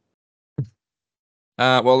my heart.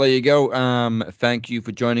 Well, there you go. Thank you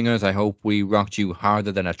for joining us. I hope we rocked you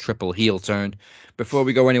harder than a triple heel turn. Before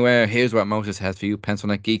we go anywhere, here's what Moses has for you, Pencil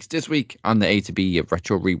Neck Geeks, this week on the A to B of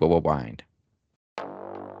Retro Rewind.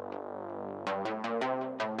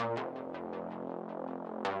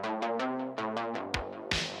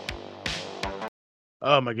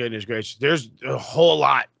 Oh my goodness gracious! There's a whole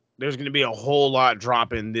lot. There's going to be a whole lot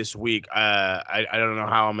dropping this week. I don't know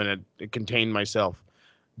how I'm going to contain myself,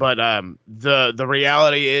 but the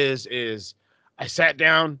reality is I sat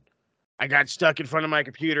down, I got stuck in front of my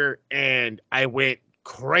computer, and I went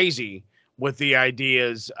crazy with the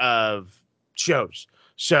ideas of shows.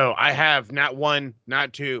 So I have not one,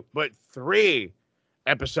 not two, but 3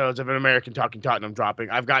 episodes of An American Talking Tottenham dropping.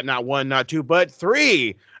 I've got not one, not two, but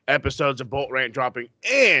 3 episodes of Bolt Rant dropping.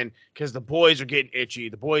 And because the boys are getting itchy,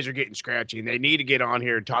 the boys are getting scratchy, and they need to get on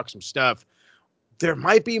here and talk some stuff. There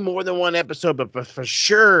might be more than one episode, but for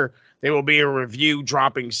sure there will be a review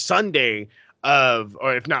dropping Sunday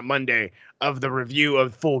or if not Monday, of the review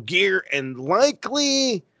of Full Gear, and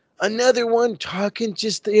likely another one talking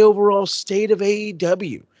just the overall state of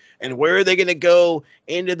AEW and where are they going to go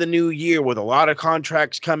into the new year with a lot of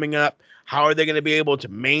contracts coming up. How are they going to be able to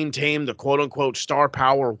maintain the quote-unquote star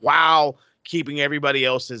power while keeping everybody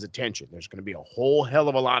else's attention? There's going to be a whole hell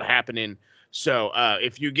of a lot happening. So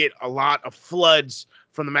if you get a lot of floods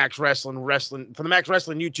from the Max Wrestling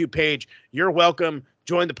YouTube page, you're welcome.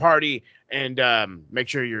 Join the party and make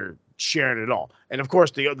sure you're sharing it all. And of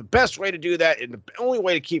course, the best way to do that and the only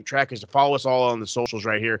way to keep track is to follow us all on the socials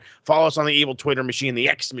right here. Follow us on the evil Twitter machine, the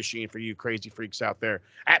X machine for you crazy freaks out there,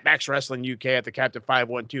 at Max Wrestling UK, at the Captain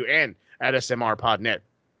 512, and at SMR Podnet.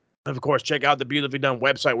 Of course, check out the beautifully done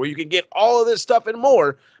website where you can get all of this stuff and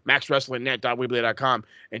more, maxwrestlingnet.weebly.com.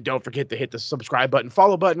 And don't forget to hit the subscribe button,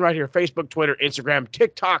 follow button right here, Facebook, Twitter, Instagram,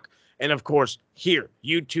 TikTok, and of course, here,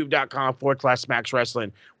 youtube.com/Max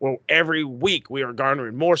Wrestling, where every week we are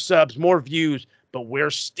garnering more subs, more views, but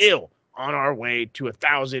we're still on our way to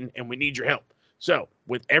 1,000, and we need your help. So,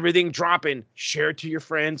 with everything dropping, share it to your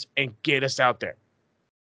friends and get us out there.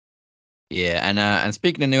 Yeah, and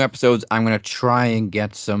speaking of new episodes, I'm going to try and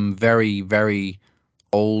get some very, very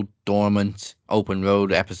old, dormant, open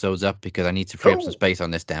road episodes up because I need to free up some space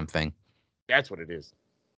on this damn thing. That's what it is.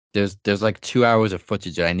 There's like 2 hours of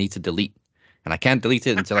footage that I need to delete, and I can't delete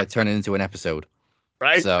it until I turn it into an episode.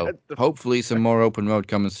 Right? So hopefully some more open road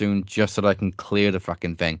coming soon just so that I can clear the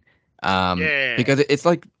fucking thing. Because it's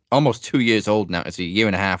like almost 2 years old now. It's a year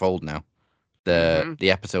and a half old now. The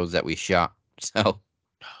episodes that we shot. So...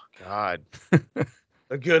 God,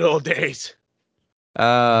 the good old days.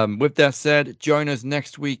 With that said, join us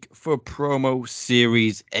next week for Promo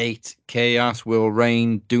Series 8. Chaos will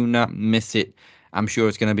reign. Do not miss it. I'm sure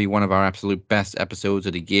it's going to be one of our absolute best episodes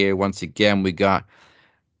of the year. Once again, we got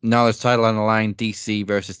Knowledge title on the line, DC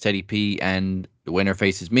versus Teddy P, and the winner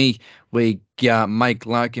faces me. We got Mike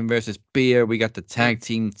Larkin versus Beer. We got the tag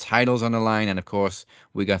team titles on the line. And, of course,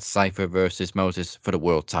 we got Cypher versus Moses for the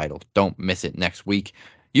world title. Don't miss it next week.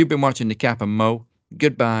 You've been watching the Cap and Mo.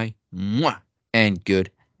 Goodbye, mwah, and good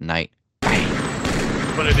night.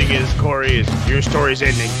 Funny thing is, Corey, is your story's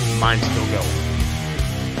ending, mine's still going.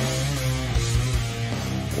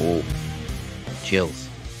 Oh, chills.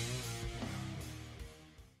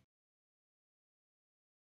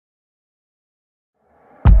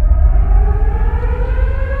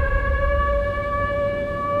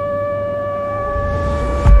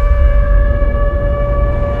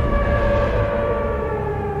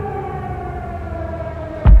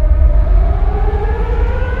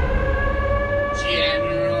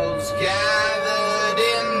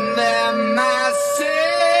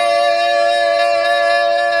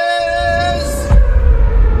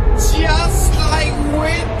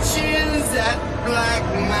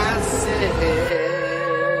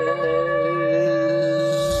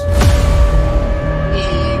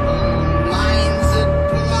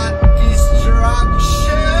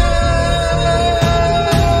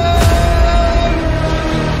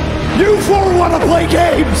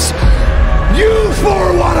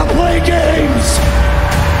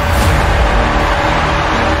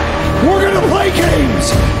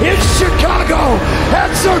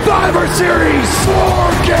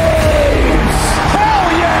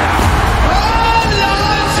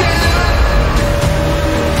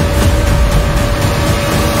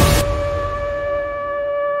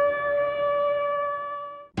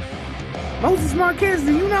 Moses Marquez,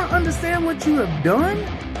 do you not understand what you have done?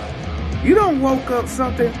 You don't woke up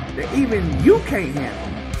something that even you can't handle.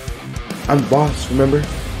 I'm the boss, remember?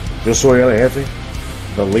 Yo soy El Jefe,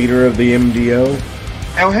 the leader of the MDO.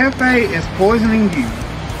 El Jefe is poisoning you.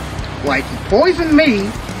 Like he poisoned me,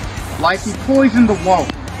 like he poisoned the wall.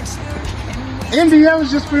 MDO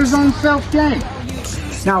is just for his own self-gain.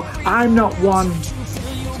 Now, I'm not one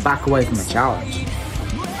to back away from a challenge.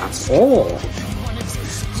 At all.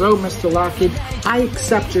 So, Mr. Larkin, I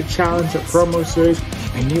accept your challenge at Promo Series,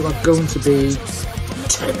 and you are going to be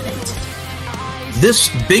terminated. This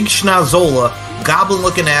big schnazola,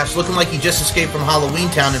 goblin-looking ass, looking like he just escaped from Halloween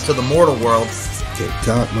Town into the mortal world.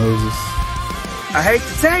 TikTok, Moses. I hate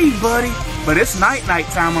to tell you, buddy, but it's night-night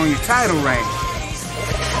time on your title reign.